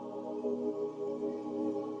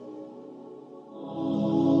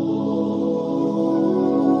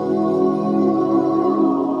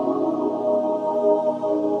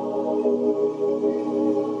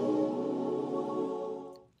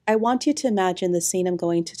 I want you to imagine the scene I'm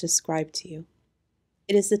going to describe to you.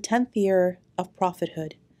 It is the 10th year of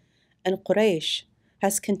prophethood, and Quraysh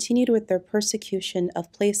has continued with their persecution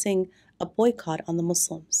of placing a boycott on the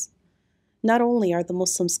Muslims. Not only are the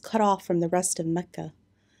Muslims cut off from the rest of Mecca,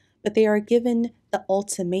 but they are given the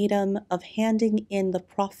ultimatum of handing in the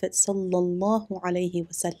Prophet sallallahu alaihi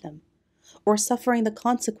wasallam, or suffering the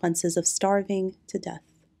consequences of starving to death.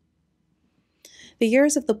 The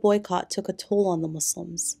years of the boycott took a toll on the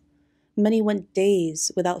Muslims. Many went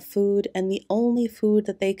days without food, and the only food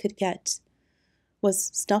that they could get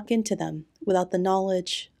was snuck into them without the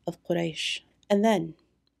knowledge of Quraysh. And then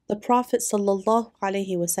the Prophet sallallahu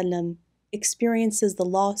alaihi wasallam experiences the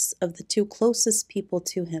loss of the two closest people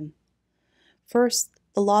to him. First,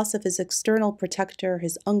 the loss of his external protector,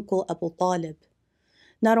 his uncle Abu Talib.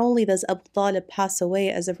 Not only does Abu Talib pass away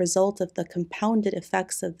as a result of the compounded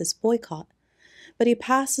effects of this boycott, but he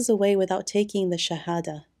passes away without taking the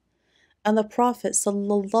Shahada. And the Prophet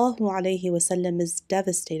ﷺ is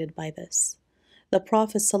devastated by this. The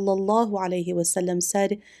Prophet ﷺ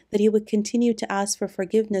said that he would continue to ask for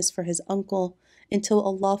forgiveness for his uncle until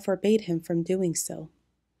Allah forbade him from doing so.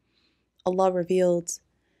 Allah revealed,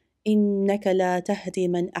 إِنَّكَ لَا تَهْدِي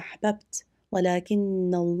مَنْ أَحْبَبْتَ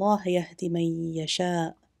وَلَكِنَّ اللَّهَ يَهْدِي مَنْ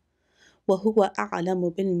يَشَاءُ وَهُوَ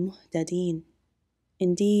أَعْلَمُ بِالْمُهْتَدِينَ.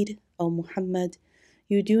 Indeed, O Muhammad,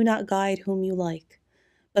 you do not guide whom you like,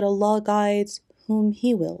 but Allah guides whom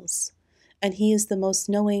He wills, and He is the most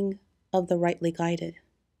knowing of the rightly guided.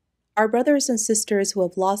 Our brothers and sisters who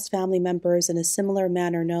have lost family members in a similar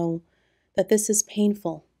manner know that this is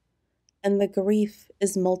painful, and the grief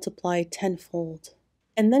is multiplied tenfold.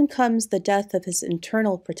 And then comes the death of his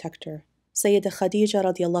internal protector, Sayyidah Khadija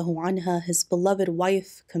radiallahu anha, his beloved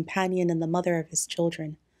wife, companion, and the mother of his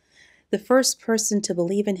children, the first person to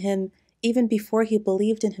believe in him even before he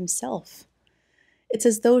believed in himself. It's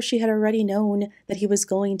as though she had already known that he was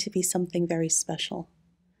going to be something very special.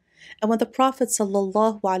 And when the Prophet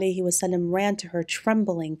ﷺ ran to her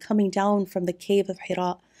trembling, coming down from the cave of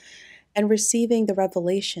Hira and receiving the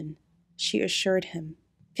revelation, she assured him,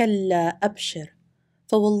 كَلَّا أَبْشِرْ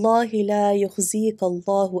فَوَاللَّهِ لَا يُخْزِيكَ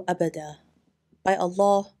اللَّهُ أَبَدًا. By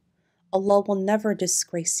Allah, Allah will never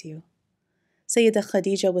disgrace you. Sayyidah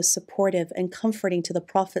Khadija was supportive and comforting to the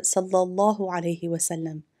Prophet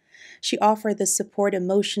ﷺ. She offered this support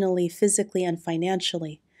emotionally, physically, and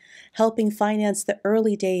financially, helping finance the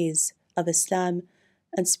early days of Islam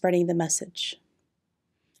and spreading the message.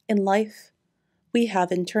 In life, we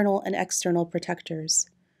have internal and external protectors,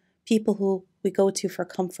 people who we go to for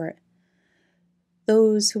comfort,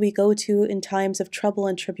 those who we go to in times of trouble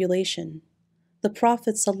and tribulation. The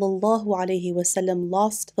Prophet ﷺ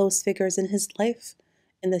lost those figures in his life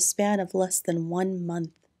in the span of less than 1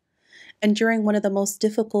 month, and during one of the most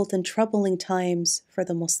difficult and troubling times for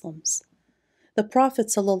the Muslims. The Prophet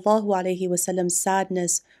ﷺ's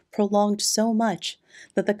sadness prolonged so much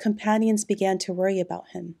that the companions began to worry about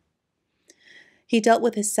him. He dealt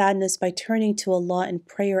with his sadness by turning to Allah in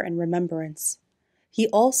prayer and remembrance. He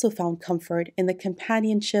also found comfort in the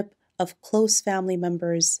companionship of close family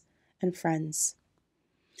members and friends.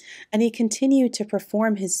 And he continued to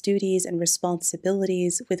perform his duties and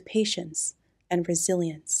responsibilities with patience and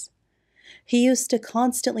resilience. He used to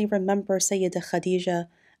constantly remember Sayyidah Khadija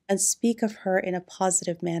and speak of her in a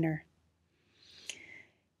positive manner.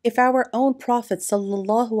 If our own Prophet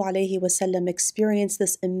ﷺ experienced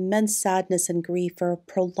this immense sadness and grief for a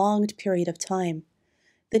prolonged period of time,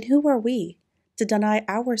 then who are we to deny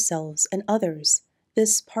ourselves and others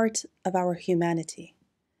this part of our humanity?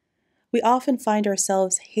 We often find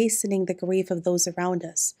ourselves hastening the grief of those around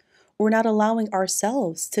us, or not allowing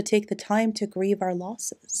ourselves to take the time to grieve our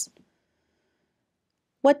losses.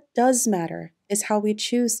 What does matter is how we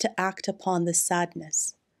choose to act upon this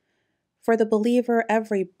sadness. For the believer,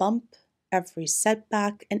 every bump, every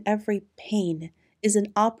setback, and every pain is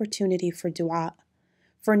an opportunity for du'a,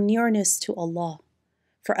 for nearness to Allah,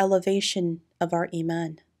 for elevation of our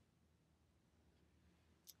iman.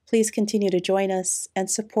 Please continue to join us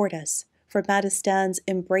and support us for Maristan's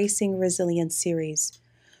Embracing Resilience series,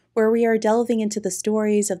 where we are delving into the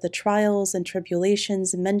stories of the trials and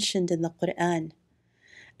tribulations mentioned in the Qur'an,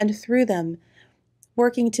 and through them,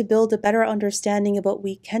 working to build a better understanding of what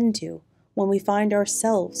we can do when we find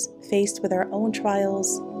ourselves faced with our own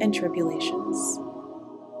trials and tribulations.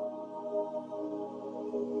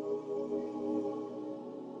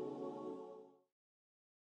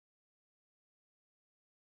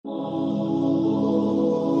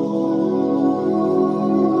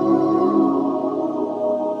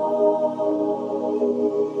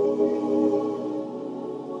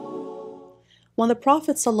 When the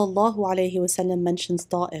Prophet ﷺ mentions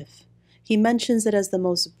Taif, he mentions it as the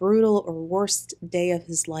most brutal or worst day of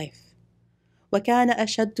his life. وَكَانَ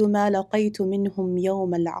أَشَدُّ مَا لَقَيْتُ مِنْهُمْ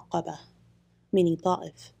يَوْمَ الْعَقَبَةِ, meaning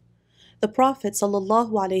Taif. The Prophet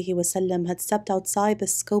ﷺ had stepped outside the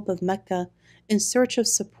scope of Mecca in search of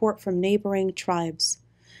support from neighboring tribes,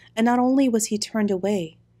 and not only was he turned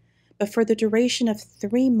away, but for the duration of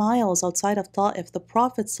 3 miles outside of Taif, the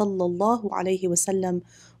Prophet ﷺ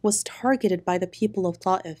was targeted by the people of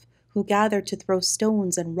Taif, who gathered to throw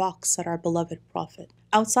stones and rocks at our beloved Prophet.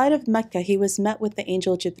 Outside of Mecca, he was met with the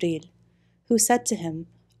angel Jibreel, who said to him,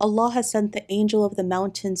 Allah has sent the angel of the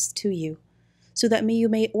mountains to you, so that you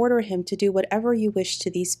may order him to do whatever you wish to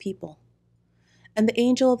these people. And the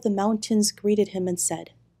angel of the mountains greeted him and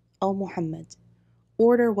said, O Muhammad,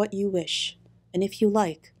 order what you wish, and if you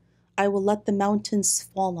like, I will let the mountains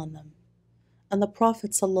fall on them. And the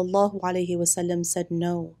Prophet ﷺ said,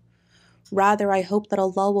 no. Rather, I hope that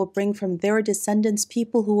Allah will bring from their descendants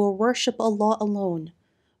people who will worship Allah alone,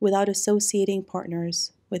 without associating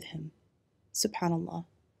partners with Him. Subhanallah.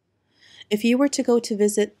 If you were to go to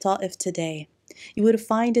visit Taif today, you would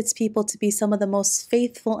find its people to be some of the most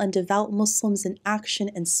faithful and devout Muslims in action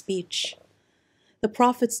and speech. The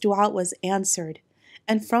Prophet's du'a was answered,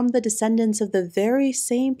 and from the descendants of the very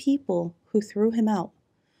same people who threw him out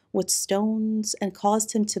with stones and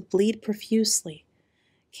caused him to bleed profusely,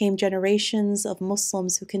 came generations of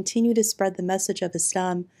Muslims who continue to spread the message of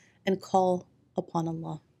Islam and call upon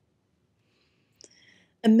Allah.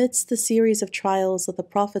 Amidst the series of trials that the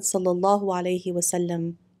Prophet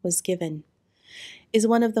ﷺ was given, is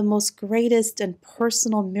one of the most greatest and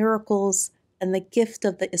personal miracles and the gift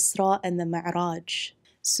of the Isra and the Mi'raj.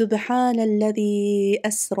 سبحان الذي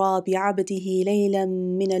أسرى بعبده ليلا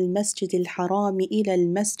من المسجد الحرام إلى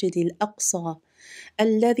المسجد الأقصى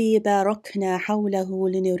الذي باركنا حوله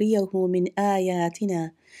لنريه من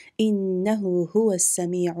آياتنا إنه هو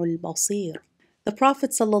السميع البصير. The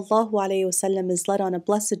Prophet ﷺ is led on a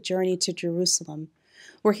blessed journey to Jerusalem,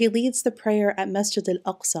 where he leads the prayer at Masjid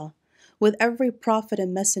al-Aqsa, with every prophet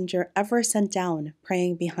and messenger ever sent down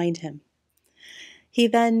praying behind him. He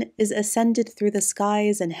then is ascended through the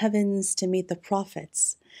skies and heavens to meet the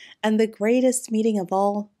prophets, and the greatest meeting of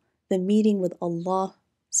all, the meeting with Allah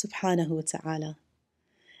subhanahu wa ta'ala.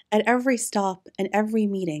 At every stop and every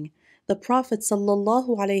meeting, the Prophet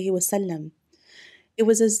ﷺ, it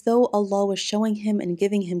was as though Allah was showing him and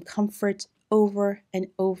giving him comfort over and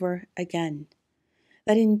over again,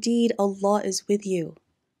 that indeed Allah is with you,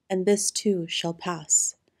 and this too shall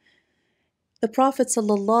pass. The Prophet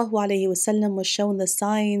ﷺ was shown the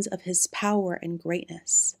signs of his power and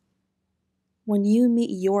greatness. When you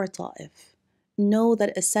meet your Taif, know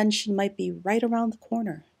that Ascension might be right around the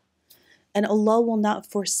corner, and Allah will not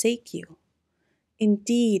forsake you.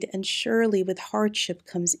 Indeed and surely with hardship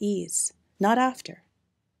comes ease, not after.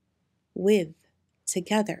 With,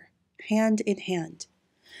 together, hand in hand.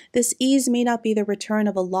 This ease may not be the return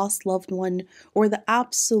of a lost loved one or the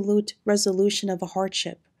absolute resolution of a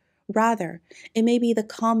hardship. Rather, it may be the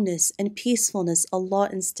calmness and peacefulness Allah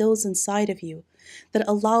instills inside of you that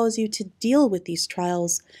allows you to deal with these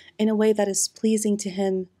trials in a way that is pleasing to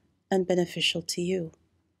Him and beneficial to you.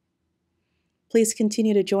 Please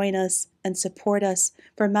continue to join us and support us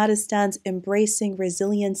for Maristan's Embracing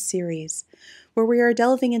Resilience series, where we are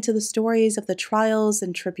delving into the stories of the trials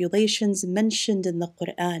and tribulations mentioned in the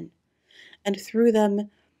Qur'an, and through them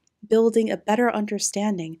building a better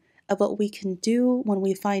understanding of what we can do when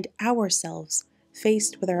we find ourselves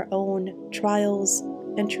faced with our own trials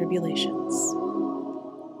and tribulations.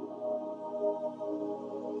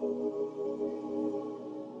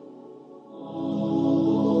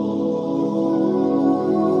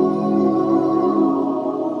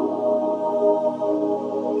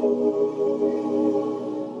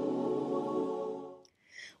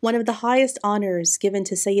 One of the highest honors given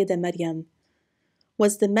to Sayyidah Maryam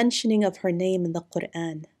was the mentioning of her name in the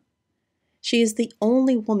Qur'an. She is the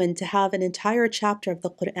only woman to have an entire chapter of the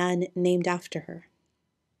Qur'an named after her.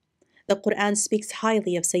 The Qur'an speaks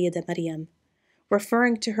highly of Sayyidah Maryam,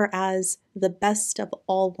 referring to her as the best of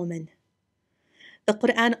all women. The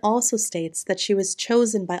Qur'an also states that she was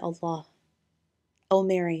chosen by Allah. O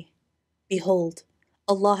Mary, behold,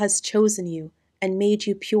 Allah has chosen you and made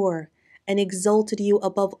you pure and exalted you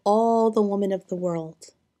above all the women of the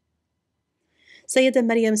world. Sayyidah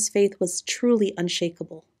Maryam's faith was truly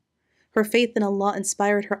unshakable. Her faith in Allah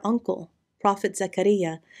inspired her uncle, Prophet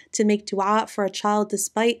Zakaria, to make du'a for a child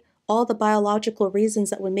despite all the biological reasons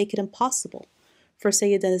that would make it impossible for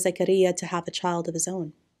Sayyidina Zakaria to have a child of his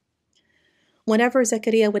own. Whenever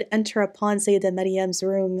Zakaria would enter upon Sayyidah Maryam's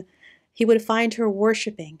room, he would find her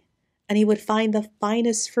worshipping, and he would find the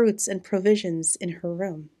finest fruits and provisions in her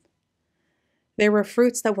room. There were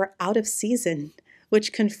fruits that were out of season,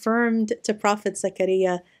 which confirmed to Prophet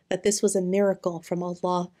Zakaria that this was a miracle from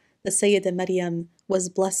Allah that Sayyidah Maryam was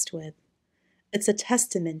blessed with. It's a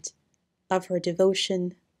testament of her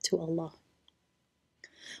devotion to Allah.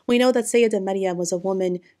 We know that Sayyidah Maryam was a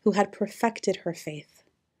woman who had perfected her faith,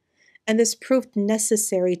 and this proved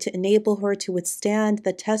necessary to enable her to withstand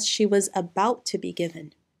the test she was about to be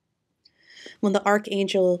given. When the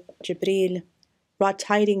Archangel Jibreel brought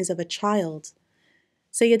tidings of a child,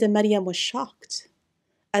 Sayyidah Maryam was shocked,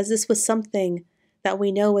 as this was something that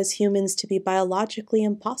we know as humans to be biologically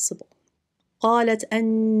impossible. قالت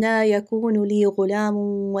أنى يكون لي غلام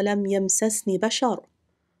ولم يمسسني بشر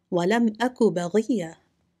ولم أك بغيا.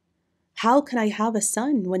 How can I have a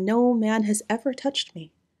son when no man has ever touched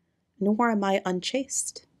me, nor am I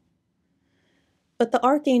unchaste? But the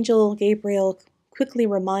Archangel Gabriel quickly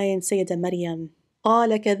reminds Sayyidah Maryam,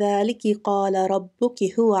 قال كذلك قال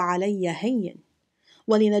ربك هو علي هين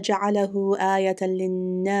ولنجعله آية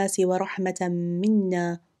للناس ورحمة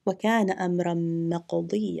منا وكان أمرا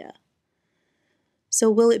مقضيا.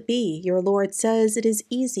 So will it be, your Lord says, it is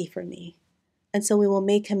easy for me, and so we will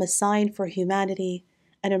make him a sign for humanity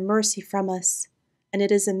and a mercy from us, and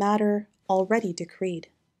it is a matter already decreed.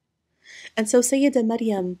 And so Sayyidah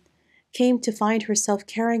Maryam came to find herself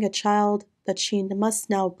carrying a child that she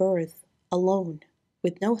must now birth alone,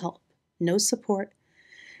 with no help, no support,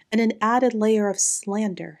 and an added layer of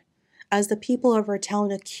slander, as the people of her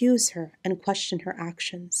town accuse her and question her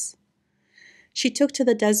actions. She took to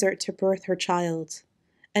the desert to birth her child,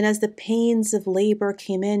 and as the pains of labor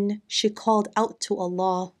came in, she called out to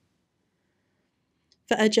Allah.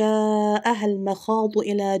 فأجاءها المخاض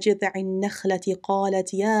إلى جذع النخلة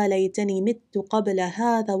قالت يا ليتني مت قبل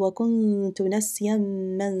هذا وكنت نسيا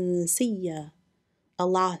منسيا.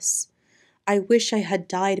 Alas, I wish I had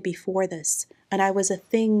died before this, and I was a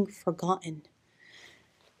thing forgotten.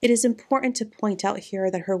 It is important to point out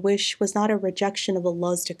here that her wish was not a rejection of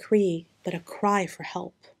Allah's decree, but a cry for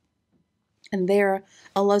help. And there,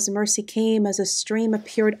 Allah's mercy came as a stream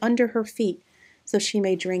appeared under her feet, so she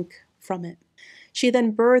may drink from it. She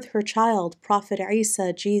then birthed her child, Prophet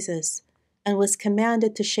Isa, Jesus, and was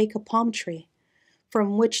commanded to shake a palm tree,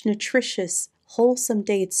 from which nutritious, wholesome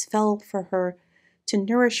dates fell for her to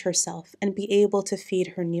nourish herself and be able to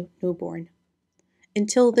feed her newborn.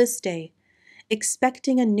 Until this day,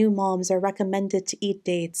 expecting and new moms are recommended to eat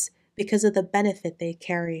dates because of the benefit they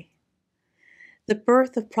carry. The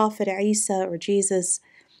birth of Prophet Isa, or Jesus,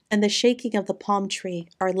 and the shaking of the palm tree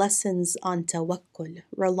are lessons on Tawakkul,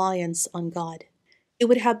 reliance on God. It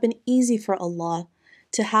would have been easy for Allah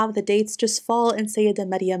to have the dates just fall in Sayyidah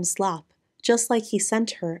Maryam's lap, just like He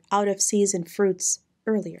sent her out-of-season fruits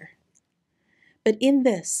earlier. But in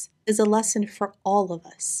this is a lesson for all of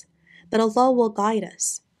us, that Allah will guide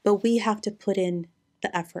us, but we have to put in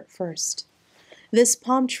the effort first. This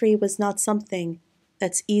palm tree was not something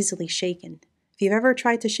that's easily shaken. If you've ever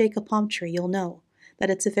tried to shake a palm tree, you'll know that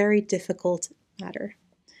it's a very difficult matter.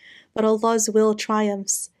 But Allah's will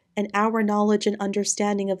triumphs, and our knowledge and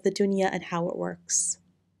understanding of the dunya and how it works.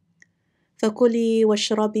 فَكُلِي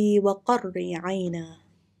وَاشْرَبِي وَقَرِّي عَيْنًا.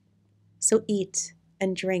 So eat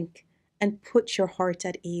and drink and put your heart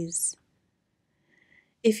at ease.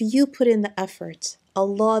 If you put in the effort,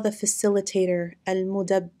 Allah the facilitator,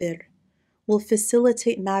 al-mudabbir, will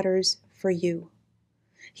facilitate matters for you.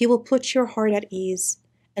 He will put your heart at ease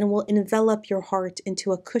and will envelop your heart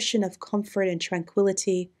into a cushion of comfort and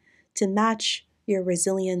tranquility to match your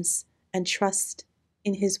resilience and trust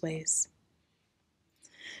in His ways.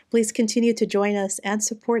 Please continue to join us and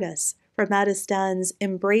support us for Maristan's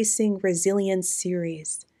Embracing Resilience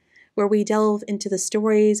series, where we delve into the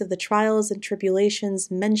stories of the trials and tribulations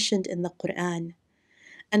mentioned in the Qur'an,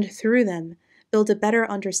 and through them build a better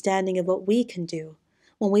understanding of what we can do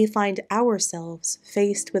when we find ourselves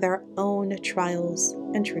faced with our own trials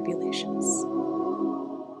and tribulations.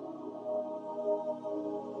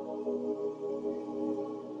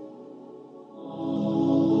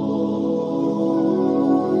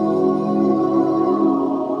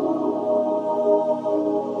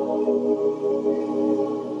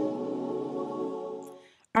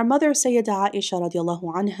 Our mother Sayyidah Aisha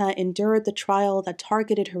radiallahu anha endured the trial that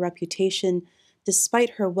targeted her reputation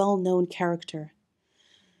despite her well-known character.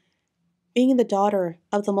 Being the daughter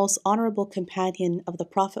of the most honorable companion of the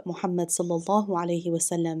Prophet Muhammad sallallahu alaihi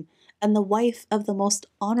wasallam and the wife of the most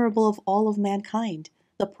honorable of all of mankind,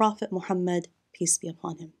 the Prophet Muhammad, peace be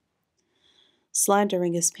upon him.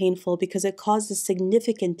 Slandering is painful because it causes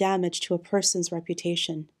significant damage to a person's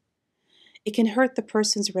reputation. It can hurt the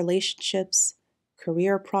person's relationships,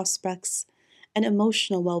 career prospects, and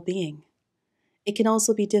emotional well-being. It can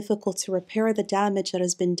also be difficult to repair the damage that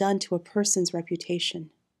has been done to a person's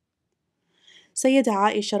reputation.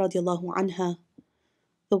 Sayyidah Aisha radiallahu anha,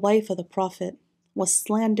 the wife of the Prophet, was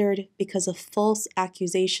slandered because of false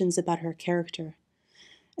accusations about her character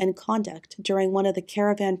and conduct during one of the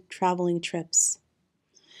caravan traveling trips.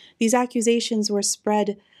 These accusations were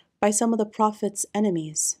spread by some of the Prophet's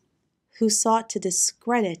enemies, who sought to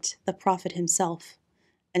discredit the Prophet himself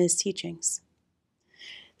and his teachings.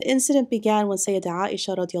 The incident began when Sayyidah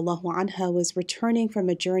Aisha radiallahu anha was returning from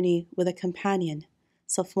a journey with a companion,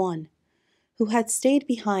 Safwan, who had stayed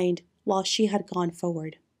behind while she had gone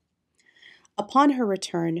forward. Upon her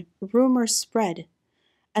return, rumors spread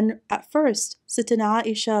And at first, Sittana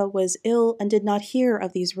Aisha was ill and did not hear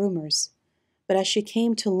of these rumors, but as she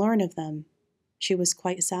came to learn of them, she was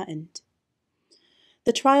quite saddened.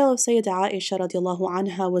 The trial of Sayyidah Aisha radiallahu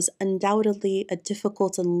anha was undoubtedly a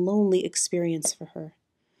difficult and lonely experience for her.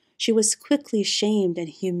 She was quickly shamed and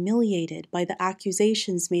humiliated by the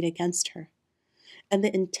accusations made against her and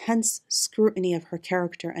the intense scrutiny of her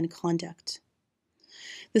character and conduct.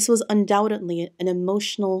 This was undoubtedly an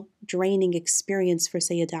emotional, draining experience for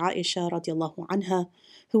Sayyidah Aisha radiallahu anha,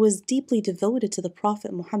 who was deeply devoted to the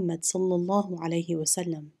Prophet Muhammad sallallahu alaihi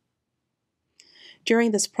wasallam.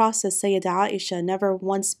 During this process, Sayyidah Aisha never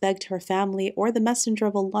once begged her family or the Messenger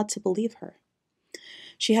of Allah to believe her.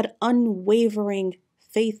 She had unwavering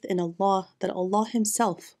faith in Allah that Allah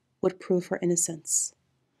Himself would prove her innocence.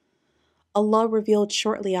 Allah revealed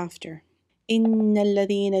shortly after, إِنَّ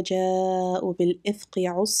الَّذِينَ جَاءُوا بِالْإِفْقِ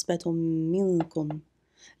عُصْبَةٌ مِّنكُمْ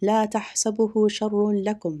لَا تَحْسَبُهُ شَرٌّ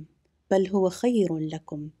لَكُمْ بَلْ هُوَ خَيْرٌ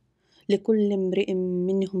لَكُمْ لِكُلِّ امْرِئٍ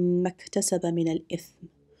مِّنْهُمْ مَا اكْتَسَبَ مِنَ الْإِثْمِ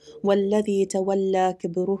وَالَّذِي تَوَلَّى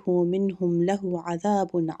كِبْرُهُ مِنْهُمْ لَهُ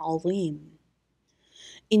عَذَابٌ عَظِيمٌ.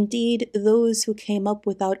 Indeed, those who came up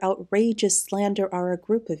without outrageous slander are a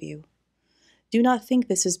group of you. Do not think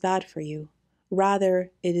this is bad for you.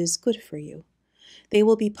 Rather, it is good for you. They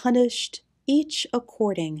will be punished, each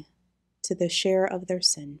according to the share of their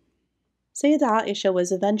sin. Sayyidah Aisha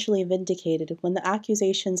was eventually vindicated when the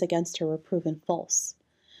accusations against her were proven false.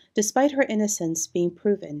 Despite her innocence being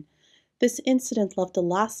proven, this incident left a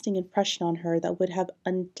lasting impression on her that would have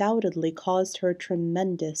undoubtedly caused her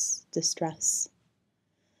tremendous distress.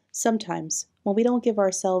 Sometimes, when we don't give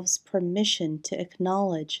ourselves permission to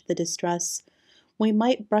acknowledge the distress, we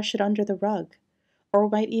might brush it under the rug, or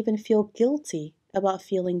might even feel guilty about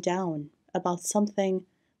feeling down about something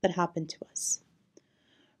that happened to us.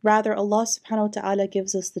 Rather, Allah subhanahu wa ta'ala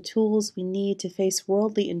gives us the tools we need to face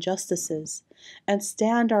worldly injustices and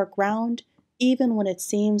stand our ground even when it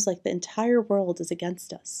seems like the entire world is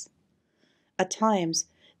against us. At times,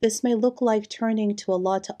 this may look like turning to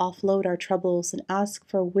Allah to offload our troubles and ask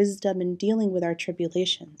for wisdom in dealing with our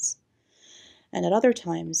tribulations. And at other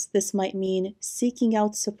times, this might mean seeking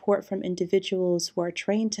out support from individuals who are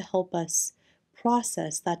trained to help us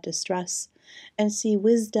process that distress and see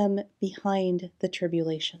wisdom behind the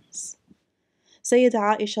tribulations.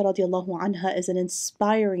 Sayyidah Aisha radiallahu anha is an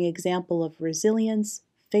inspiring example of resilience,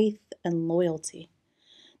 faith, and loyalty.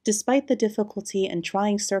 Despite the difficulty and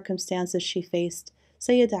trying circumstances she faced,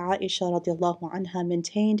 Sayyidah Aisha radiallahu anha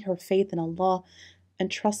maintained her faith in Allah and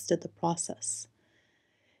trusted the process.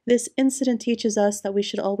 This incident teaches us that we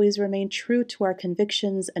should always remain true to our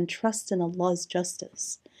convictions and trust in Allah's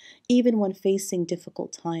justice, even when facing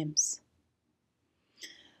difficult times.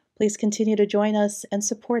 Please continue to join us and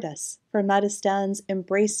support us for Maristan's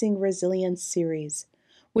Embracing Resilience series,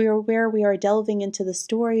 where we are delving into the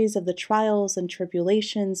stories of the trials and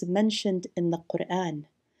tribulations mentioned in the Qur'an.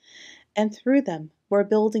 And through them, we're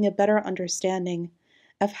building a better understanding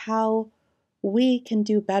of how we can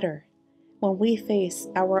do better when we face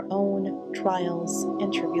our own trials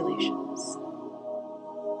and tribulations.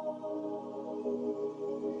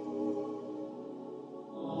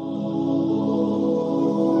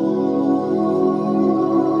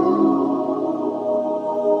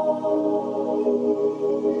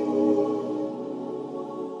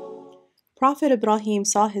 Prophet Ibraheem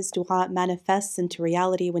saw his du'a manifest into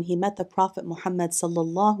reality when he met the Prophet Muhammad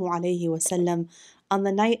sallallahu alaihi wasallam on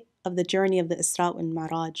the night of the journey of the Isra and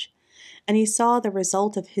Mi'raj. And he saw the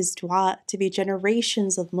result of his du'a to be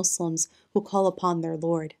generations of Muslims who call upon their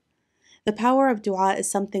Lord. The power of du'a is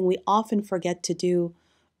something we often forget to do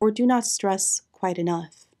or do not stress quite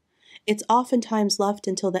enough. It's oftentimes left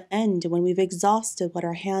until the end when we've exhausted what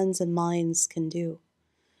our hands and minds can do.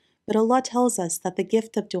 But Allah tells us that the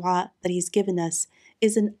gift of du'a that He's given us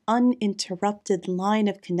is an uninterrupted line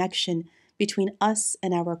of connection between us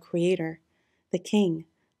and our Creator, the King,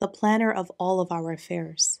 the planner of all of our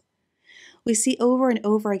affairs. We see over and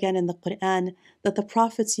over again in the Qur'an that the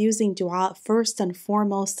prophets using du'a first and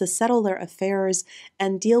foremost to settle their affairs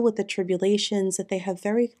and deal with the tribulations that they have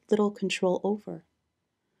very little control over.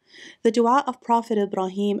 The du'a of Prophet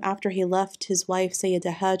Ibraheem after he left his wife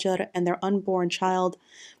Sayyidah Hajar and their unborn child,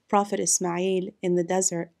 Prophet Ismail, in the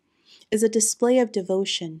desert, is a display of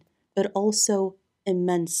devotion, but also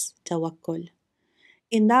immense tawakkul.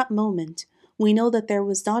 In that moment, we know that there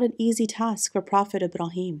was not an easy task for Prophet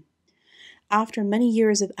Ibraheem. After many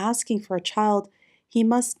years of asking for a child, he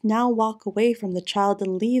must now walk away from the child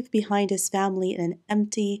and leave behind his family in an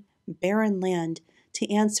empty, barren land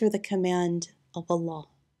to answer the command of Allah.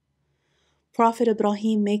 Prophet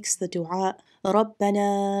Ibrahim makes the dua,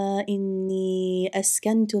 رَبَّنَا إِنِّي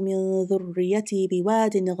أَسْكَنْتُ مِنْ ذُرِّيَّتِي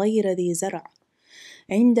بِوَادٍ غَيْرِ ذِي زَرْعٍ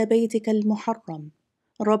عند بيتك المحرم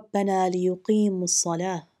ربنا ليقيموا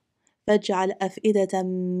الصلاة فاجعل أفئدة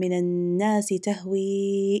من الناس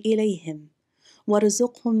تهوي إليهم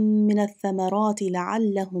وارزقهم من الثمرات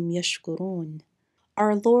لعلهم يشكرون.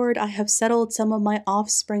 Our Lord, I have settled some of my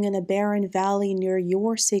offspring in a barren valley near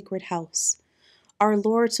your sacred house. Our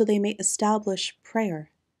Lord, so they may establish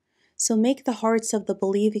prayer. So make the hearts of the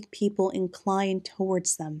believing people incline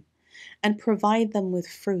towards them, and provide them with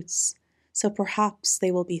fruits, so perhaps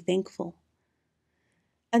they will be thankful.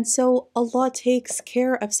 And so Allah takes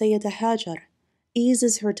care of Sayyidah Hajar,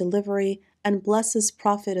 eases her delivery, and blesses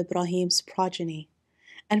Prophet Ibrahim's progeny.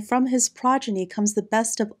 And from his progeny comes the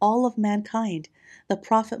best of all of mankind, the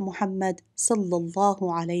Prophet Muhammad sallallahu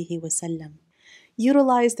alaihi wasallam.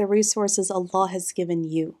 Utilize the resources Allah has given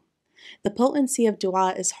you. The potency of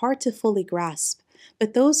dua is hard to fully grasp,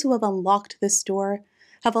 but those who have unlocked this door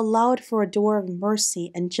have allowed for a door of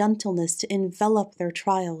mercy and gentleness to envelop their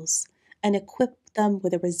trials and equip them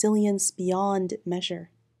with a resilience beyond measure.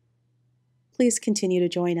 Please continue to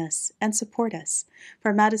join us and support us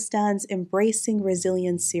for Maristan's Embracing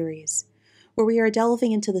Resilience series, where we are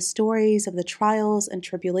delving into the stories of the trials and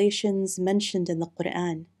tribulations mentioned in the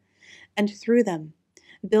Qur'an, and through them,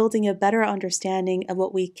 building a better understanding of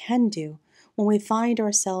what we can do when we find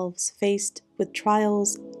ourselves faced with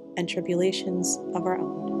trials and tribulations of our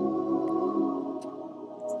own.